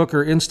Facebook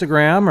or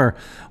Instagram or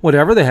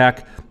whatever the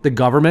heck, the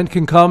government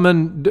can come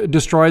and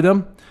destroy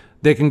them.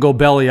 They can go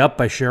belly up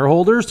by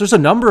shareholders. There's a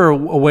number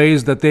of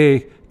ways that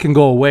they can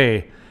go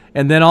away.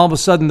 And then all of a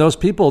sudden, those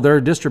people,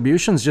 their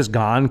distribution's just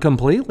gone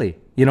completely,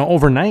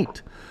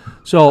 overnight.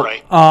 So,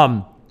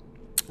 right.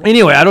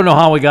 Anyway, I don't know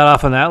how we got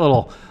off on that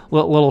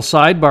little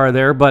sidebar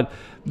there, but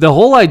the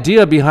whole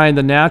idea behind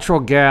the natural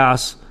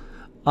gas,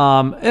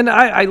 and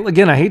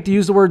I hate to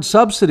use the word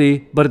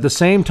subsidy, but at the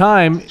same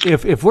time,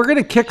 if we're going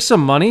to kick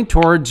some money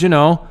towards,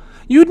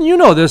 You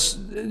know this,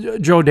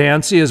 Joe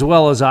Dancy, as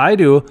well as I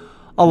do.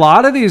 A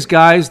lot of these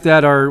guys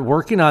that are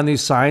working on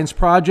these science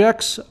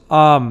projects,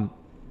 they're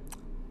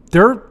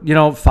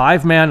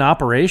 5-man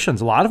operations.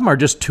 A lot of them are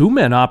just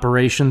 2-man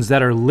operations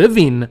that are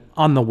living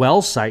on the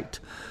well site.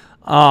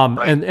 Right.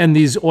 And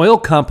these oil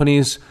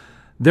companies,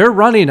 they're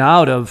running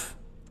out of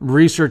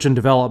research and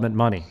development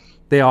money.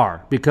 They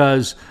are,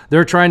 because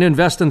they're trying to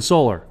invest in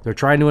solar. They're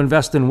trying to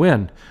invest in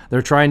wind.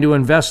 They're trying to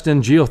invest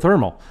in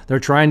geothermal. They're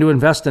trying to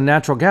invest in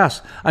natural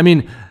gas. I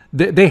mean,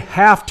 they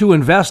have to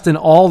invest in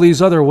all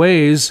these other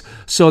ways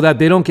so that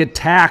they don't get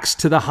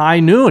taxed to the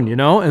high noon,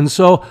 And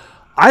so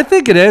I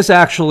think it is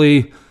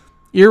actually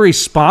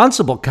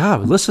irresponsible.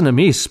 God, listen to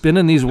me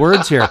spinning these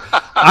words here.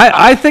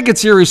 I think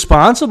it's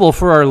irresponsible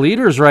for our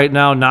leaders right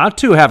now not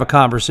to have a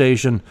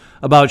conversation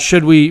about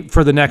should we,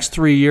 for the next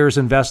 3 years,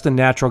 invest in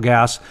natural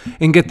gas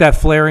and get that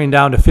flaring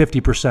down to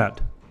 50%.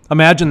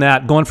 Imagine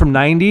that, going from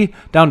 90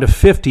 down to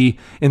 50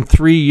 in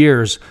 3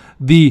 years.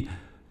 The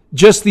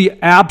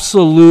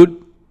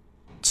absolute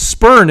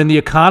spurn in the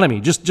economy,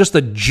 just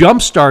the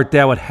jump start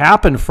that would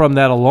happen from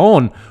that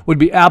alone would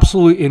be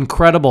absolutely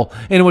incredible.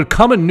 And it would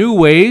come in new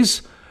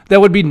ways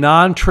that would be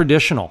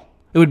non-traditional.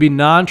 It would be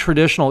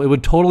non-traditional. It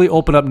would totally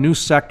open up new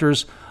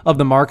sectors of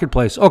the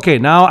marketplace. Okay,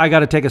 now I got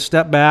to take a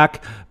step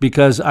back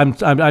because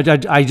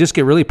I just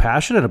get really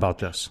passionate about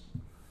this.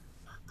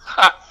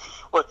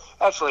 Well,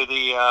 actually,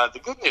 the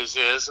good news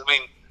is,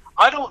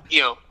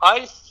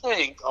 I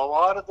think a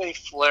lot of the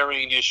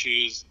flaring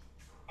issues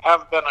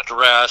have been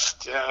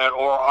addressed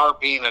or are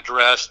being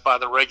addressed by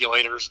the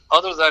regulators.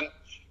 Other than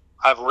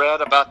I've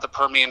read about the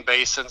Permian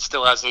Basin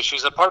still has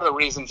issues. And part of the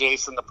reason,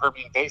 Jason, the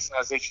Permian Basin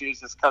has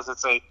issues is because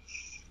it's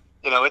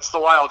it's the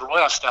Wild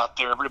West out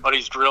there.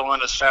 Everybody's drilling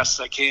as fast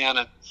as they can,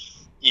 and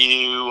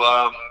you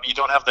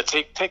don't have the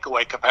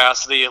takeaway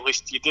capacity. At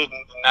least you didn't.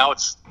 And now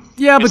it's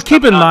but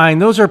keep in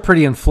mind those are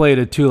pretty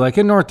inflated too. Like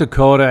in North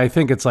Dakota, I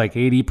think it's like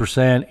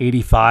 80%,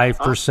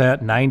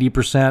 85%,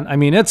 90%. I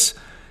mean, it's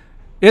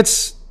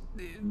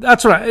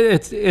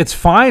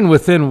fine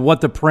within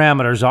what the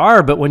parameters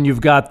are, but when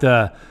you've got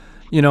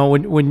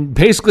when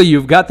basically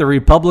you've got the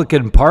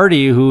Republican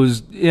Party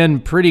who's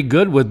in pretty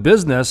good with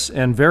business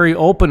and very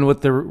open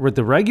with the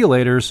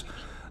regulators,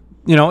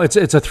 it's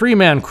a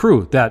 3-man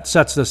crew that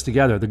sets this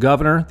together: the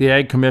governor, the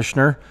ag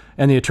commissioner,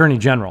 and the attorney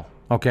general.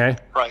 Okay,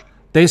 right?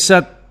 They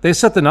set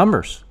the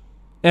numbers,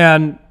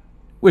 and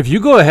if you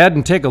go ahead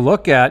and take a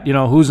look at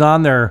who's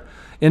on their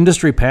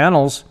industry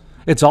panels,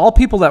 it's all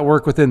people that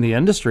work within the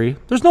industry.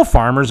 There's no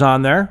farmers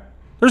on there.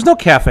 There's no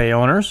cafe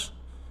owners.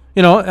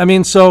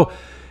 So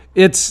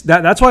it's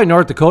that's why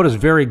North Dakota is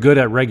very good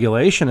at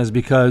regulation, is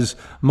because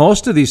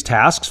most of these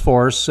task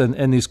force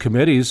and these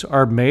committees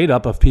are made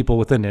up of people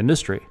within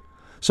industry.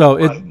 So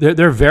right.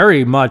 They're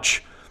very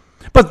much,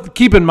 but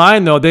keep in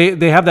mind though,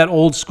 they have that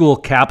old school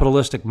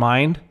capitalistic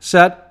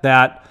mindset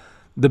that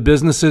the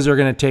businesses are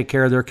going to take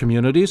care of their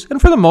communities.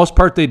 And for the most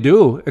part, they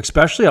do,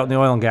 especially out in the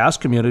oil and gas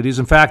communities.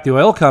 In fact, the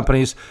oil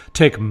companies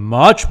take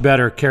much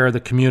better care of the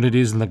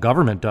communities than the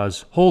government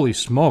does. Holy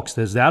smokes,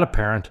 is that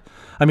apparent?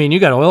 I mean, you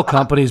got oil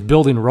companies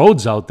building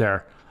roads out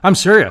there. I'm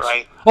serious.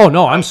 Right. Oh,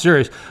 no, I'm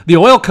serious. The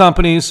oil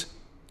companies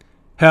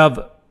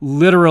have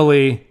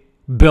literally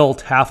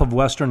built half of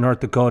western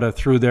North Dakota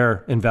through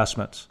their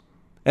investments.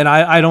 And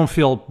I don't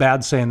feel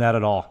bad saying that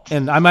at all.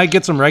 And I might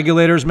get some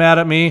regulators mad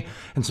at me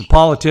and some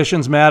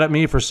politicians mad at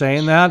me for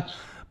saying that.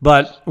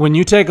 But when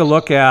you take a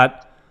look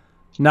at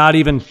not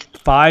even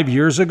 5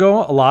 years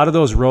ago, a lot of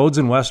those roads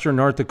in western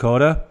North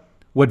Dakota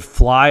would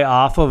fly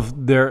off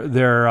of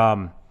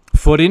their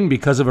footing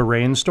because of a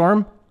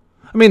rainstorm.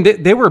 I mean,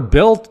 they were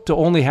built to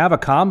only have a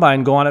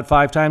combine go on it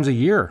 5 times a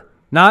year,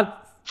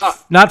 not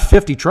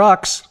 50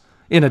 trucks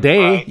in a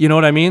day. Right. You know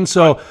what I mean?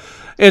 So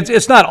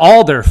it's not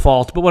all their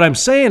fault. But what I'm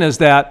saying is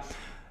that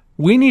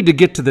we need to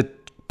get to the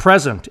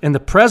present. And the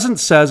present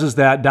says is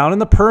that down in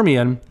the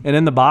Permian and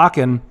in the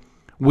Bakken,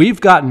 we've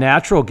got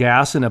natural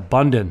gas in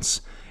abundance.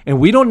 And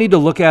we don't need to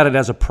look at it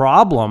as a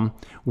problem.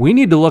 We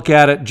need to look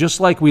at it just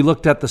like we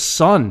looked at the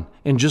sun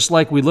and just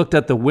like we looked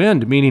at the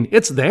wind, meaning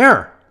it's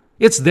there.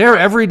 It's there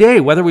every day,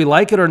 whether we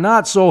like it or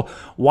not. So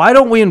why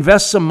don't we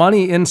invest some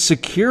money in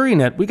securing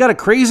it? We got a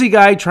crazy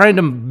guy trying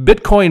to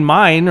Bitcoin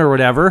mine or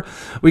whatever.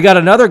 We got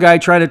another guy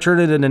trying to turn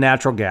it into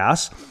natural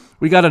gas.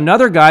 We got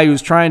another guy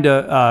who's trying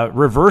to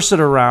reverse it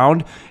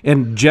around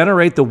and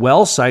generate the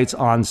well sites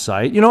on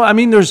site.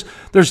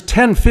 There's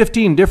 10,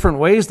 15 different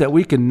ways that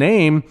we can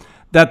name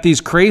that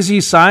these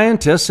crazy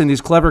scientists and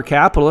these clever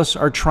capitalists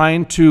are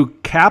trying to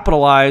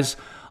capitalize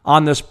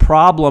on this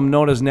problem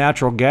known as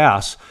natural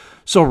gas.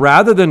 So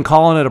rather than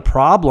calling it a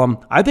problem,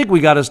 I think we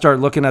got to start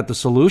looking at the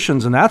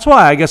solutions. And that's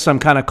why I guess I'm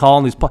kind of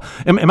calling these.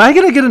 Am I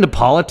going to get into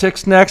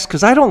politics next?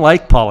 Because I don't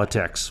like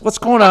politics. What's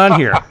going on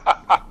here?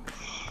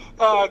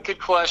 Good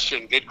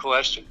question. Good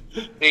question.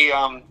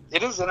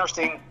 It is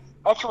interesting.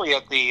 Actually,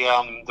 at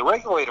the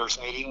regulators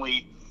meeting,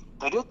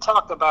 they did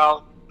talk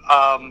about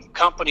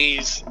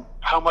companies,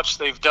 how much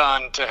they've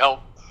done to help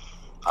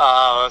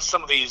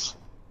some of these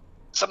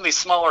some of these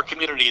smaller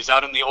communities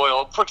out in the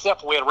oil. For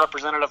example, we had a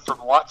representative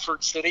from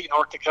Watford City,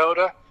 North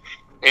Dakota,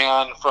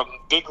 and from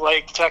Big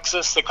Lake,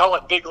 Texas. They call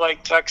it Big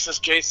Lake, Texas,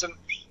 Jason.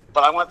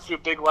 But I went through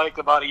Big Lake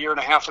about a year and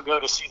a half ago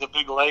to see the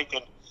Big Lake,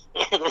 and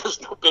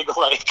there's no Big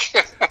Lake.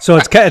 So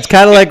it's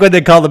kind of like what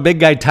they call the big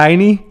guy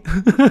tiny?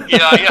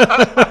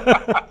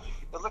 Yeah.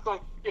 It looked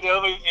like,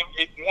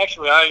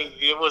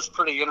 it was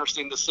pretty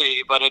interesting to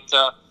see. But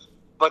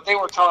they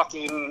were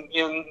talking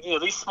in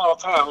these small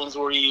towns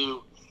where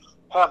you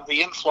have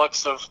the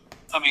influx of,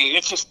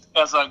 it's just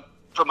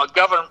from a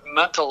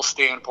governmental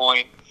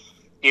standpoint,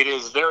 it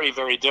is very,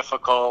 very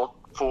difficult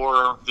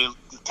for the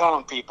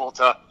town people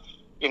to,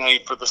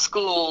 for the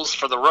schools,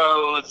 for the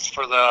roads,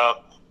 for the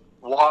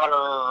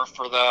water,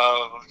 for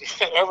the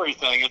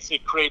everything.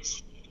 It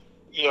creates,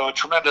 a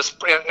tremendous,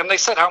 and they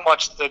said how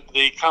much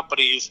the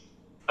companies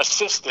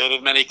assisted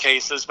in many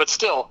cases, but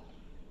still,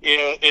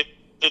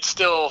 it's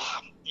still,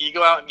 you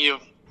go out and you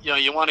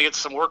want to get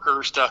some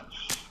workers to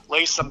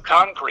lay some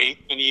concrete,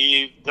 and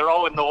they're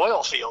all in the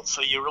oil fields,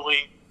 so you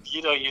really,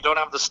 you don't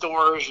have the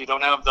stores, you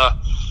don't have the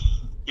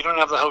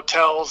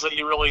hotels that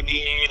you really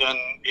need, and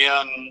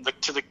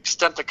to the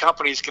extent the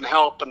companies can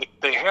help, and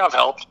they have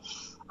helped,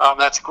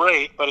 that's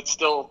great, but it's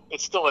still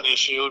an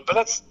issue. But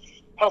that's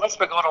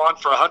been going on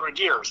for 100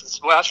 years. It's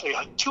actually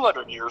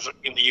 200 years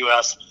in the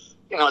U.S.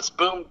 It's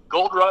boom,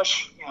 gold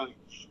rush, and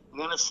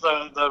then it's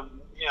the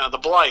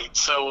blight.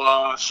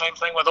 So same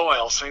thing with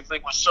oil, same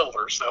thing with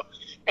silver. So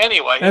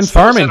anyway, and it's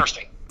farming.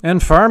 Interesting.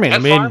 And farming.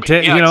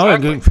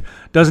 Exactly.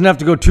 Doesn't have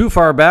to go too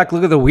far back.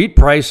 Look at the wheat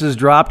prices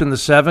dropped in the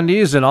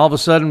 70s, and all of a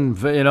sudden,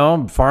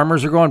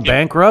 farmers are going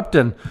bankrupt.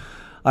 And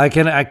I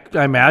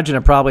imagine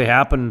it probably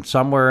happened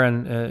somewhere,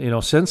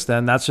 and since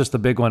then. That's just the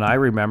big one I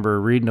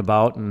remember reading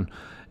about, and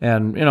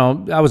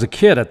I was a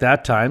kid at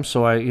that time,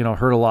 so I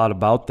heard a lot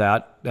about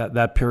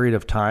that period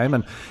of time.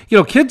 And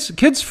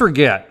kids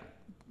forget.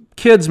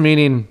 Kids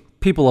meaning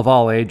people of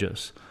all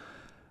ages.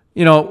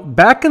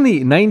 Back in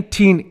the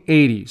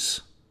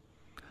 1980s.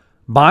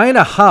 Buying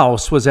a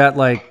house was at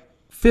like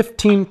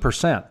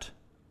 15%.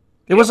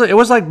 It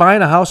was like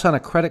buying a house on a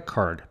credit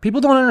card.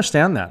 People don't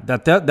understand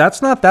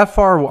that's not that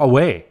far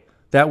away.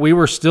 That we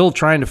were still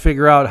trying to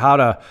figure out how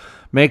to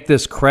make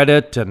this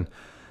credit and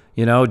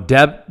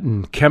debt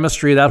and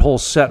chemistry, that whole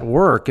set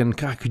work. And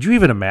God, could you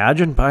even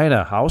imagine buying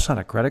a house on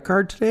a credit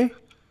card today?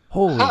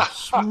 Holy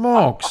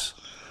smokes!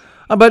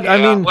 But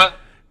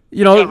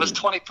it was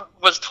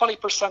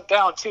 20%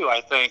 down too.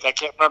 I think I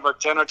can't remember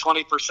 10 or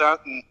 20%.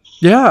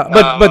 Yeah,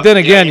 but then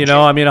again,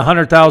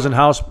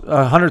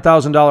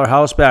 $100,000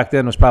 house back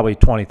then was probably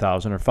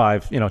 20,000 or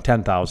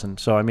 10,000.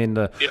 So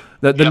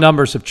the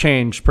numbers have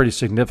changed pretty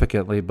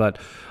significantly. But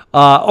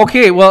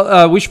okay,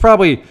 well we should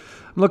probably.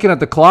 I'm looking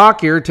at the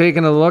clock here,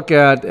 taking a look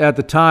at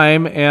the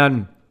time,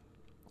 and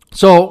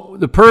so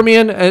the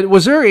Permian.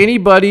 Was there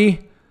anybody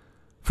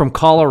from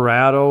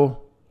Colorado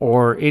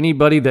or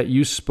anybody that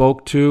you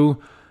spoke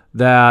to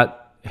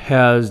that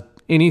has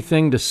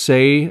anything to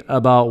say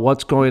about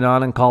what's going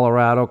on in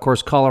Colorado? Of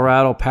course,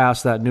 Colorado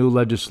passed that new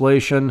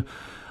legislation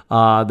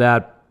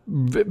that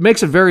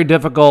makes it very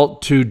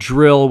difficult to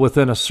drill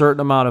within a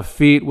certain amount of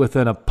feet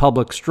within a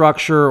public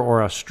structure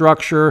or a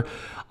structure.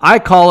 I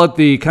call it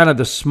the kind of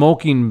the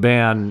smoking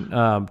ban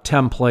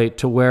template,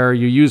 to where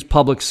you use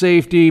public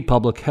safety,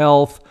 public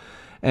health,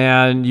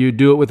 and you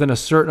do it within a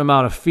certain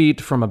amount of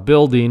feet from a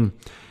building.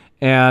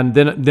 And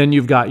then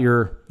you've got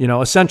your,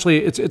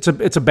 essentially it's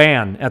a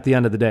ban at the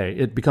end of the day.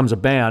 It becomes a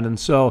ban. And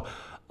so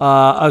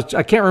I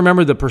can't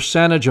remember the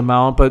percentage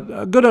amount, but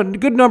a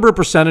good number of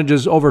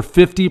percentages, over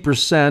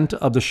 50%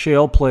 of the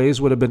shale plays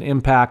would have been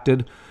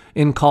impacted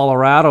in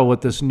Colorado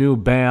with this new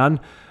ban.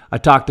 I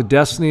talked to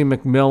Destiny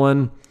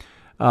McMillan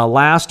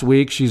last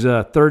week. She's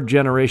a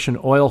third-generation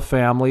oil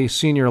family,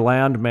 senior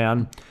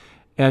landman.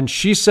 And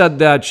she said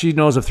that she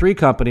knows of 3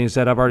 companies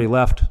that have already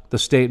left the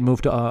state and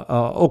moved to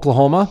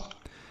Oklahoma.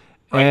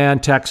 Right.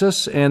 And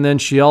Texas. And then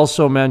she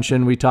also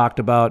mentioned, we talked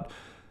about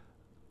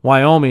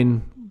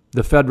Wyoming,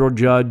 the federal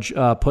judge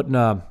putting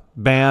a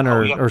ban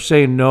or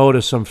saying no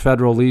to some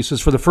federal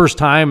leases for the first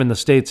time in the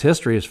state's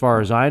history, as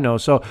far as I know.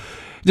 So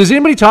is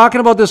anybody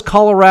talking about this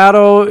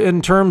Colorado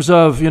in terms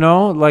of,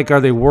 are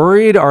they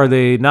worried? Are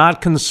they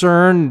not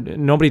concerned?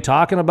 Nobody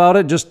talking about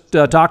it? Just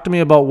talk to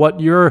me about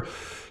what you're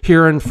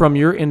hearing from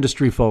your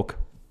industry folk.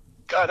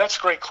 God, that's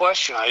a great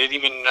question. I didn't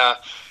even...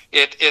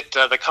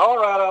 the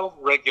Colorado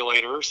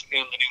regulators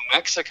and the New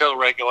Mexico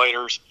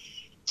regulators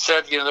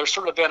said, there's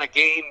sort of been a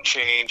game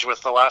change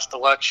with the last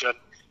election,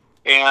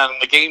 and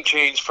the game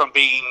change from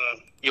being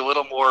a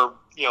little more,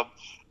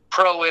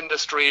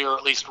 pro-industry, or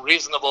at least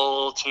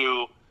reasonable,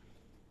 to,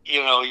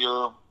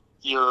 your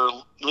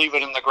leave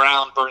it in the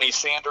ground Bernie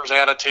Sanders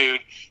attitude.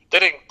 They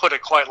didn't put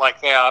it quite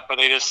like that, but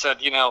they just said,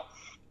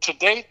 to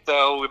date,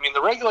 though,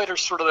 the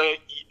regulators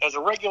as a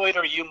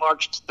regulator, you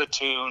march to the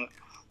tune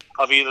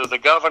of either the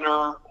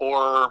governor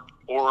or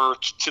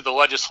to the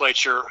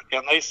legislature.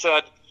 And they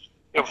said,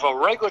 from a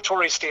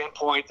regulatory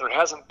standpoint, there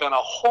hasn't been a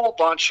whole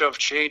bunch of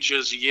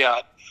changes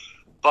yet.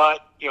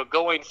 But,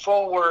 going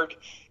forward,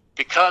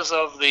 because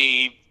of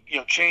the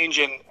change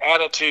in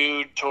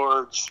attitude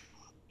towards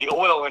the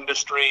oil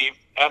industry,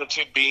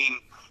 attitude being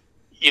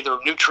either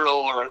neutral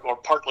or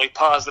partly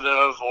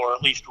positive or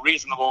at least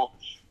reasonable,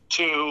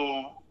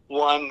 to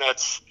one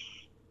that's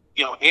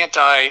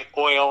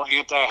anti-oil,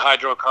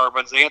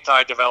 anti-hydrocarbons,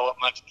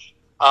 anti-development.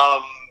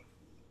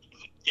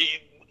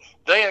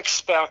 They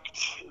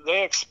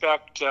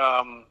expect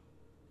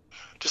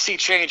to see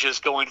changes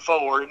going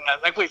forward, and I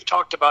think we've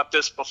talked about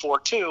this before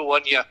too.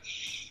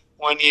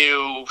 When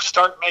you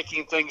start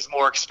making things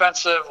more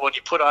expensive, when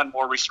you put on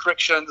more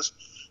restrictions,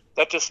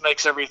 that just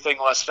makes everything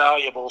less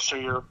valuable. So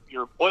your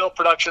oil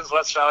production is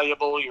less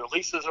valuable, your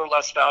leases are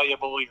less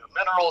valuable, your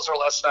minerals are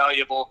less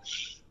valuable.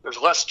 There's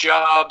less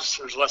jobs,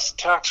 there's less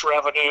tax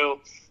revenue.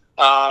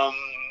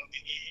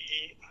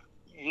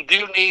 You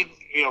do need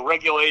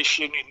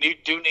regulation, you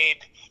do need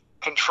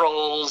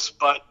controls,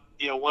 but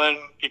when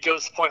it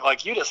goes to the point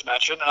like you just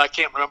mentioned, and I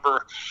can't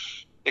remember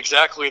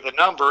exactly the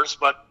numbers,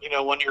 but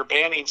when you're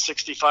banning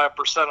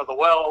 65% of the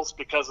wells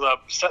because of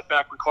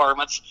setback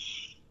requirements,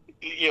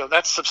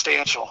 that's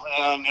substantial,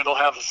 and it'll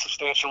have a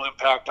substantial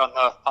impact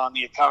on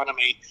the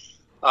economy.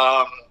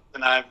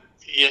 And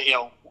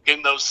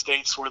in those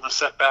states where the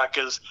setback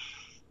is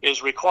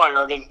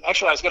required. And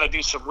actually, I was going to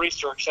do some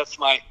research. That's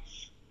my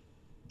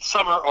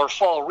summer or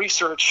fall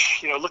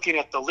research. Looking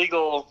at the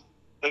legal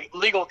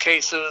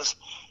cases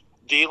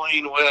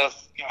dealing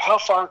with how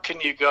far can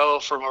you go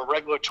from a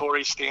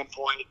regulatory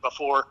standpoint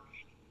before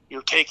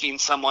you're taking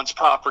someone's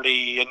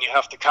property and you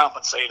have to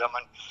compensate them.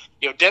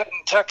 And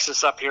Denton,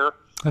 Texas, up here.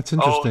 That's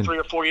interesting. 3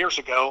 or 4 years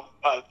ago,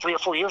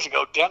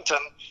 Denton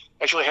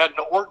actually had an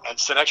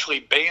ordinance that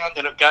actually banned,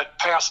 and it got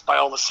passed by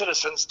all the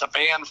citizens to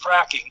ban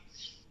fracking.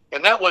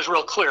 And that was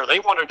real clear. They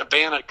wanted to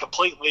ban it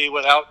completely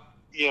without,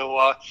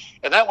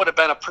 and that would have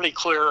been a pretty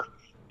clear,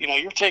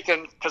 you're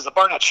taking, because the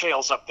Barnett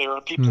Shale's up there,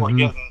 and people are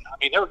getting,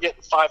 they were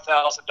getting $5,000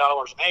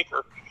 an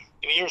acre.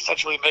 You're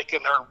essentially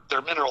making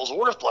their minerals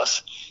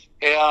worthless.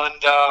 And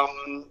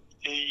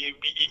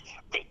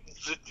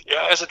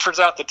as it turns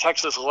out, the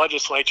Texas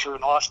legislature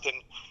in Austin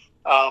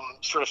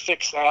sort of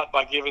fixed that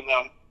by giving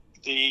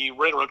the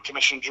Railroad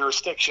Commission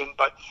jurisdiction.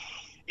 But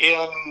in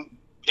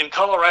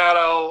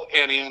Colorado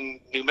and in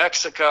New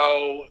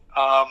Mexico,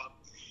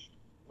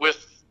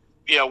 with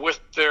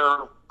their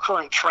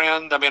current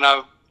trend,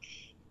 I'm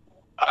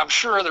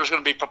sure there's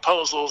going to be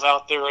proposals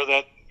out there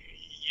that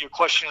your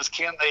question is,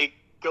 can they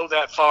go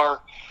that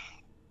far,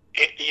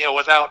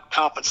 without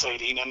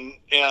compensating?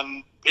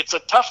 And it's a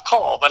tough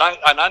call, but I've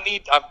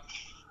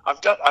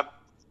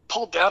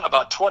pulled down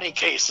about 20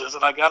 cases,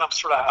 and I got them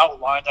sort of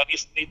outlined. I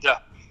just need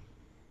to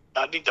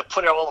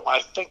put all of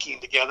my thinking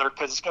together,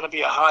 because it's going to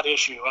be a hot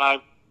issue, and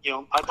I'd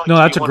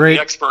like to be one of the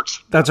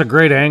experts. That's a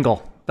great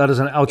angle. That is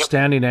an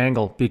outstanding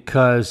angle,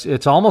 because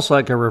it's almost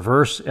like a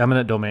reverse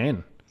eminent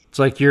domain. It's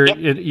like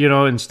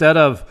instead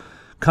of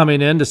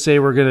coming in to say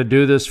we're going to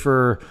do this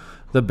for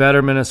the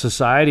betterment of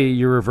society,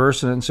 you're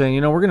reversing it and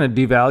saying, we're going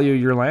to devalue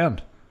your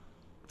land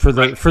for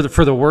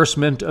the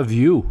worsement of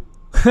you.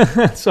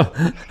 So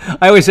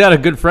I always had a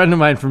good friend of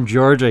mine from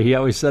Georgia. He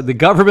always said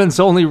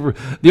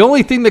the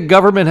only thing the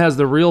government has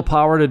the real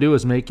power to do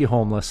is make you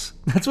homeless.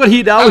 That's what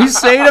he'd always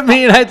say to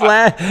me, and I'd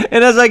laugh.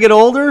 And as I get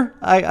older,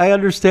 I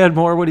understand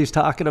more what he's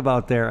talking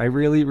about there. I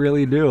really,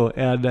 really do,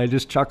 and I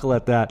just chuckle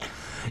at that.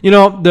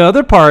 The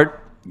other part,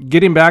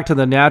 getting back to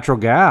the natural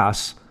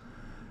gas,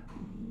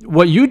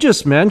 what you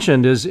just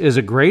mentioned is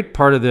a great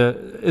part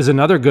is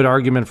another good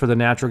argument for the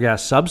natural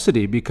gas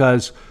subsidy,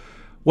 because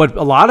what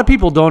a lot of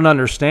people don't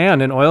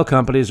understand, and oil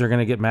companies are going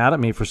to get mad at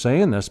me for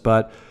saying this,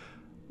 but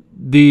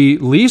the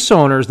lease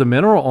owners, the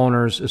mineral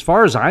owners, as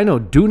far as I know,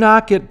 do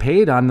not get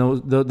paid on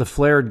the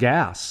flared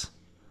gas.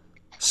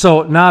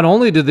 So not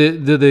only do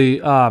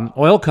the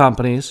oil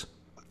companies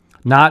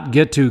not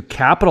get to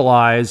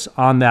capitalize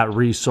on that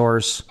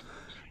resource,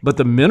 but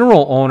the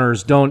mineral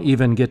owners don't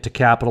even get to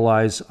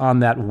capitalize on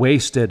that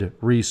wasted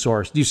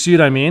resource. Do you see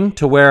what I mean?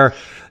 To where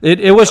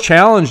it was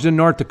challenged in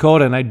North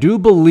Dakota, and I do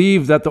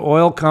believe that the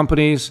oil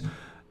companies,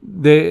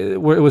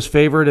 it was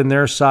favored in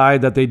their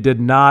side that they did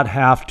not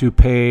have to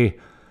pay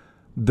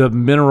the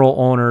mineral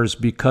owners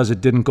because it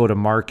didn't go to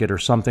market or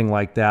something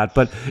like that.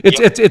 But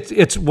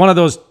it's one of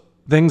those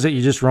things that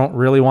you just don't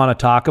really want to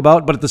talk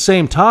about. But at the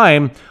same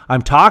time,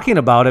 I'm talking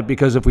about it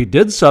because if we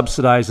did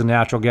subsidize the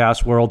natural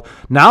gas world,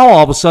 now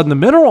all of a sudden the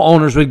mineral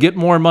owners would get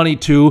more money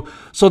too,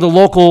 so the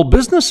local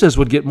businesses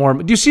would get more.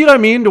 Do you see what I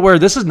mean? To where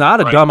this is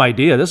not a dumb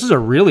idea. This is a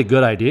really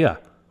good idea.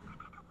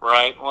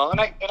 Right. Well, and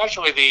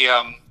actually the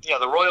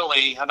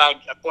royalty, and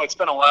it's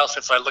been a while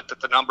since I looked at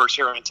the numbers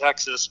here in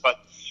Texas, but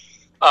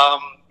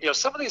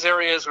some of these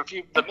areas,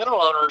 the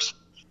mineral owners,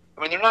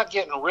 they're not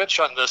getting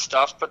rich on this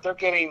stuff, but they're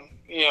getting,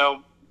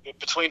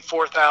 between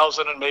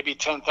 $4,000 and maybe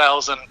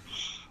 $10,000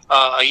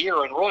 a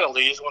year in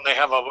royalties when they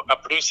have a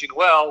producing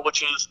well,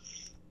 which is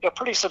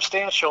pretty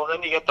substantial. And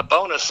then you get the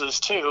bonuses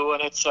too,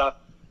 and it's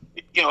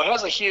it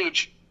has a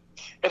huge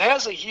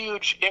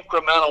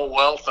incremental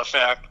wealth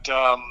effect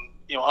on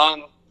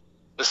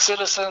the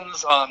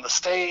citizens, on the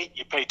state.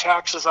 You pay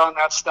taxes on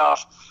that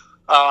stuff,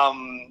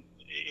 and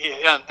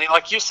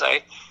like you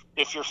say,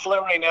 if you're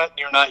flaring it and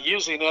you're not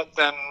using it,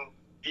 then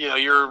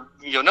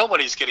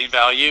nobody's getting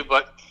value.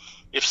 But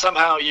if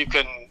somehow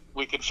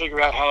we can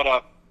figure out how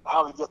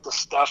to get the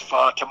stuff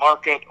to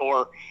market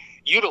or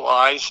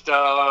utilized,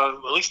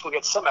 at least we'll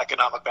get some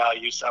economic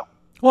value. So.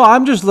 Well,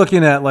 I'm just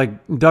looking at like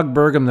Doug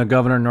Burgum, the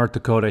governor of North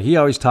Dakota. He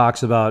always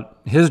talks about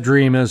his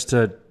dream is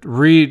to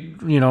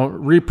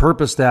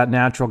repurpose that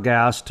natural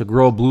gas to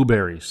grow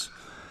blueberries,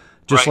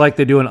 just like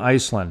they do in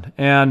Iceland.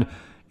 And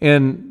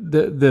in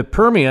the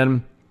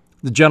Permian,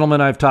 the gentleman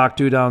I've talked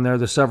to down there,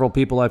 the several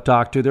people I've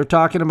talked to, they're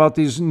talking about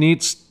these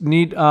neat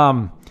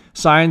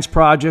science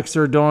projects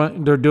they're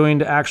doing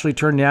to actually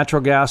turn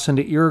natural gas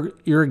into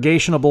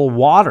irrigable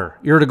water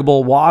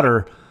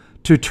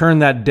to turn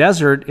that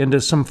desert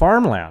into some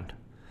farmland.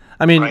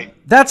 I mean,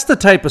 that's the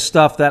type of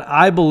stuff that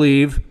I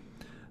believe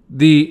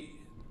the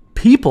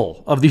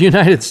people of the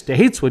United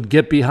States would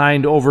get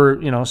behind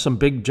over, some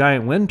big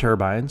giant wind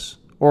turbines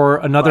or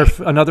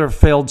another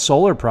failed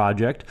solar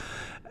project.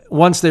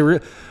 Once they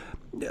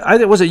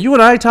was it you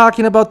and I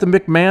talking about the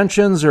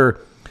McMansions or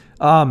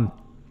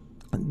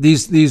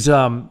these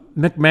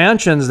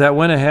McMansions that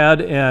went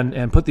ahead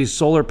and put these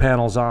solar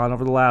panels on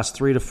over the last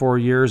 3 to 4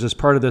 years as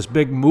part of this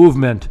big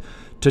movement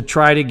to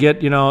try to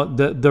get,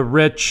 the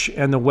rich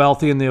and the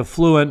wealthy and the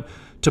affluent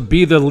to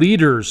be the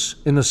leaders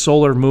in the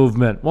solar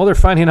movement. Well, they're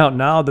finding out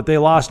now that they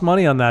lost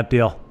money on that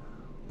deal.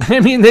 I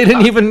mean, they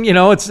didn't even,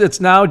 it's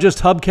now just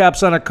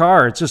hubcaps on a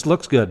car. It just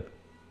looks good.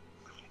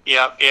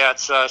 Yeah,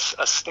 it's a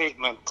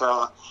statement,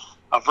 a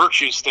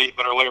virtue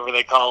statement or whatever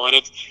they call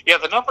it.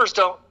 The numbers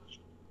don't.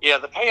 Yeah,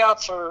 the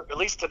payouts are, at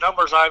least the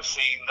numbers I've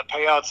seen, the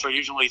payouts are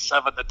usually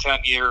 7 to 10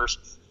 years,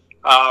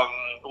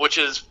 which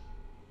is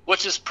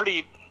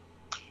pretty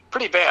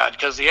bad,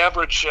 because the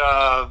average,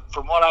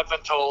 from what I've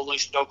been told, at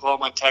least in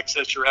Oklahoma and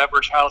Texas, your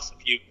average house,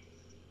 if you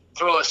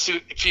throw a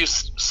few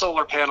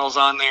solar panels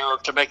on there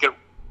to make it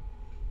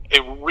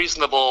a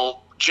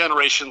reasonable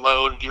generation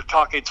load, you're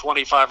talking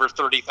 25 or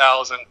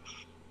 30,000.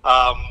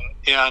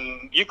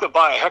 And you could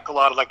buy a heck of a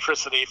lot of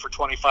electricity for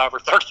 25 or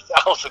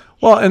 30,000.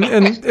 Well,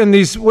 and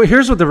these,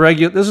 here's what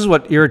this is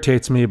what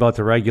irritates me about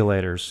the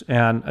regulators.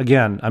 And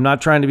again, I'm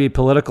not trying to be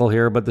political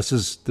here, but this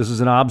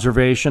is an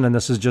observation, and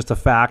this is just a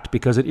fact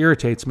because it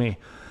irritates me.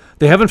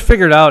 They haven't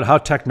figured out how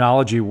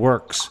technology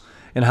works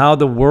and how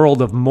the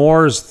world of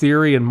Moore's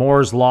theory and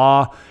Moore's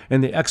law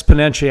and the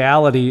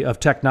exponentiality of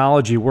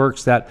technology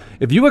works. That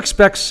if you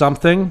expect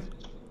something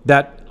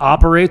that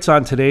operates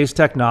on today's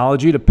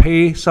technology to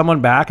pay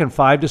someone back in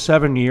 5 to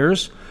 7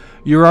 years,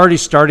 you're already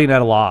starting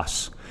at a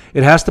loss.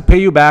 It has to pay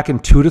you back in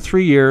 2 to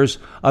 3 years.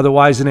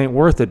 Otherwise, it ain't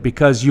worth it,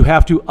 because you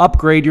have to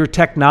upgrade your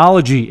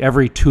technology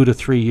every 2 to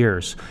 3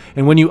 years.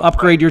 And when you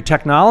upgrade your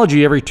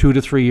technology every 2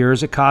 to 3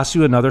 years, it costs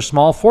you another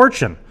small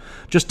fortune.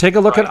 Just take a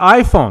look at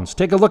iPhones.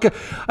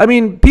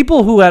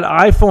 People who had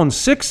iPhone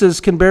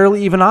 6s can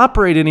barely even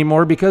operate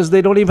anymore because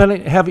they don't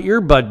even have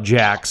earbud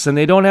jacks and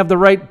they don't have the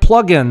right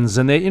plugins,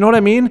 and you know what I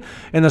mean?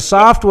 And the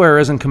software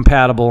isn't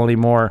compatible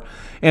anymore.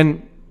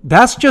 And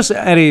that's just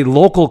at a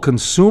local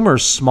consumer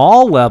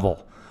small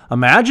level.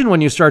 Imagine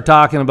when you start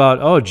talking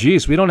about,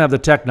 we don't have the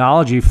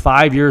technology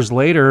 5 years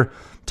later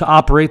to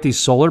operate these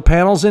solar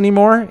panels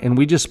anymore, and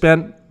we just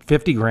spent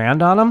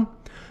 $50,000 on them.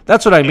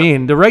 That's what I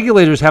mean. The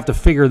regulators have to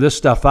figure this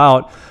stuff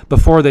out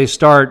before they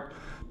start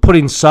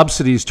putting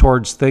subsidies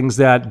towards things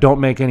that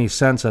don't make any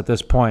sense at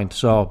this point.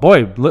 So,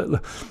 boy,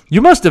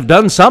 you must have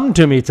done something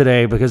to me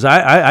today, because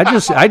I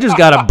just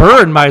got a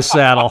burr in my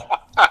saddle.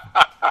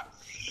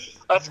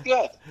 That's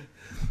good.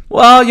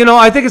 Well,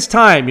 I think it's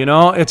time.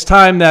 It's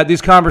time that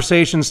these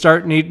conversations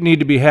need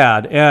to be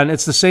had, and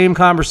it's the same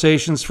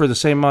conversations for the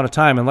same amount of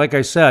time. And like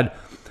I said,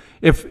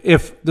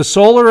 if the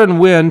solar and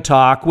wind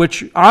talk,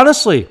 which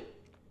honestly,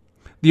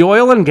 the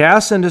oil and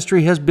gas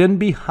industry has been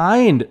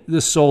behind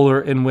the solar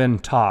and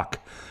wind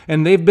talk,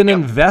 and they've been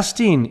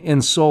investing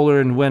in solar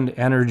and wind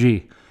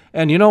energy.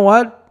 And you know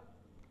what?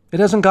 It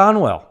hasn't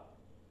gone well.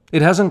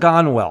 It hasn't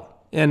gone well.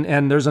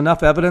 And there's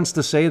enough evidence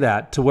to say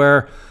that, to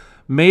where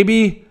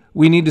maybe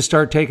we need to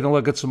start taking a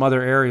look at some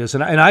other areas.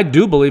 And I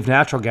do believe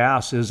natural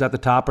gas is at the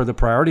top of the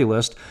priority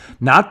list,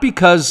 not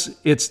because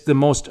it's the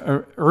most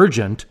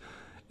urgent.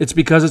 It's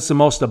because it's the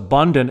most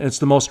abundant, it's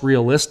the most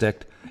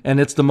realistic,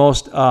 and it's the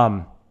most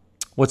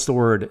what's the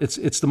word?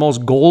 It's the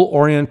most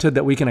goal-oriented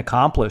that we can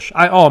accomplish.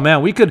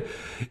 We could,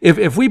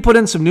 if we put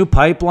in some new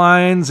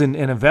pipelines and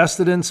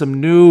invested in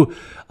some new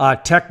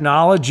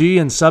technology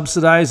and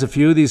subsidize a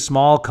few of these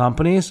small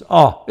companies,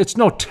 it's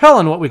no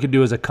telling what we could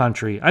do as a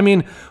country. I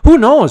mean, who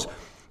knows?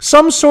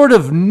 Some sort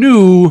of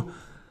new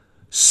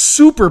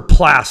super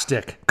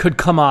plastic could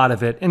come out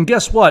of it. And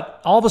guess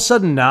what? All of a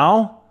sudden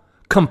now,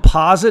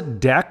 composite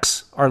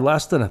decks are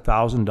less than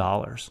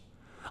 $1,000.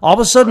 All of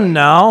a sudden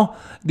now,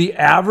 the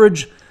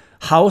average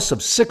house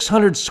of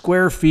 600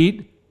 square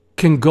feet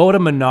can go to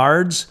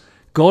Menards,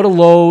 go to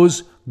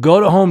Lowe's,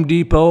 go to Home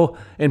Depot,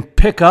 and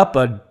pick up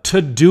a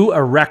to-do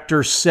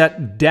erector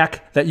set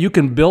deck that you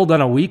can build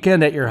on a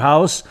weekend at your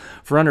house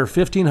for under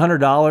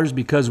 $1,500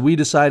 because we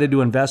decided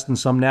to invest in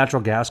some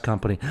natural gas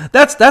company.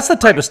 That's the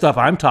type of stuff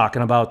I'm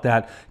talking about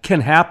that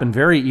can happen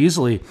very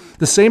easily.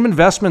 The same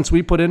investments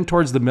we put in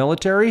towards the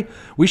military,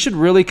 we should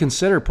really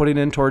consider putting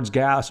in towards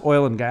gas,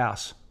 oil and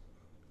gas.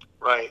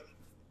 Right.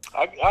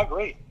 I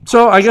agree.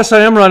 So I guess I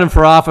am running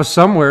for office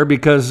somewhere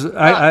because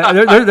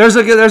there's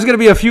going to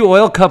be a few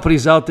oil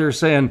companies out there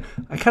saying,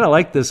 I kind of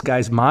like this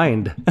guy's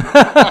mind.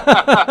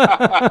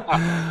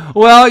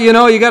 Well,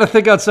 you got to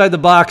think outside the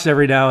box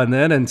every now and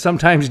then, and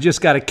sometimes you just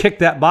got to kick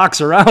that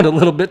box around a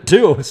little bit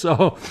too.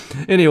 So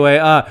anyway,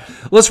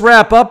 let's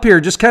wrap up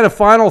here. Just kind of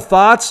final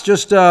thoughts,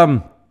 just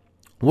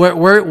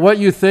what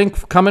you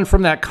think coming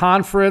from that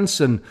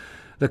conference and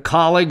the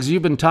colleagues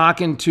you've been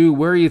talking to,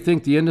 where you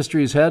think the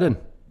industry is headed.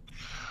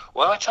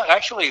 Well,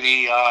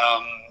 actually, a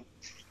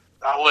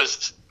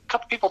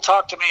couple people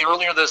talked to me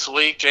earlier this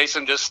week,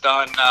 Jason, just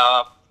on,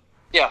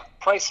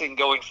 pricing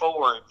going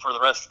forward for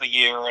the rest of the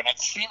year. And it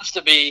seems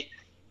to be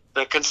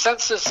the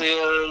consensus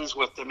is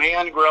with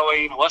demand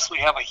growing, unless we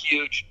have a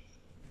huge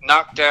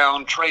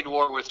knockdown trade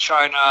war with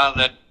China,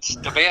 that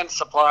demand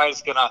supply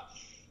is going to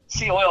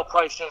see oil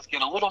prices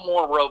get a little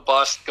more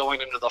robust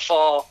going into the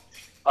fall.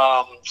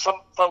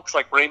 Some folks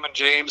like Raymond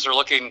James are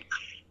looking,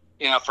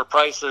 for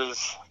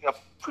prices,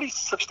 pretty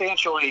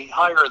substantially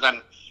higher than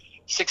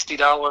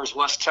 $60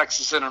 West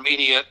Texas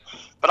Intermediate.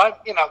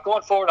 But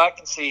going forward, I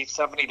can see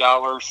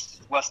 $70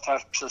 West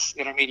Texas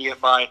Intermediate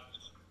by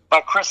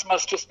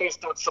Christmas, just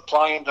based on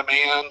supply and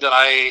demand. And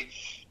I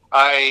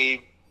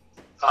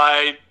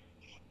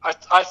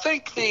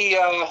think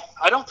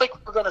I don't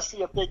think we're going to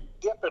see a big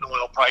dip in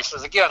oil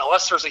prices again,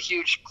 unless there's a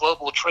huge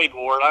global trade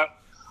war. And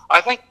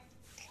I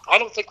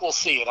don't think we'll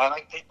see it. I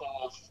think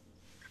people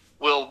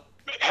will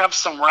have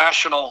some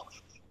rational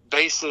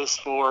basis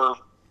for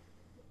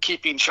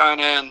keeping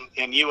China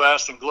and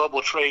U.S. and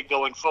global trade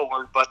going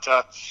forward. But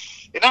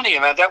in any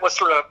event,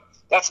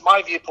 that's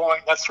my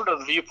viewpoint. That's sort of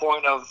the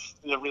viewpoint of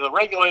the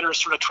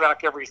regulators sort of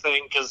track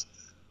everything, because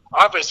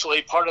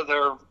obviously part of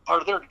their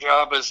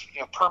job is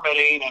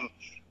permitting and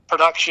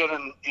production,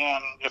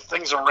 and if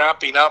things are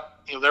ramping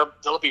up,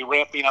 they'll be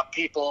ramping up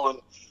people, and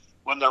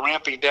when they're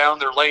ramping down,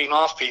 they're laying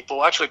off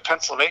people. Actually,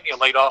 Pennsylvania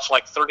laid off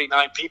like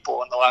 39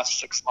 people in the last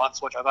 6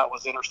 months, which I thought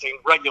was interesting.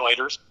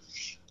 Regulators,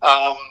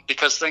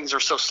 because things are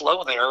so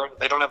slow there,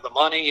 they don't have the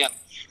money. And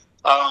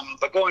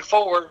but going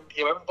forward,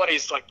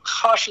 everybody's like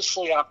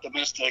cautiously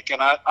optimistic,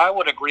 and I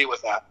would agree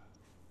with that.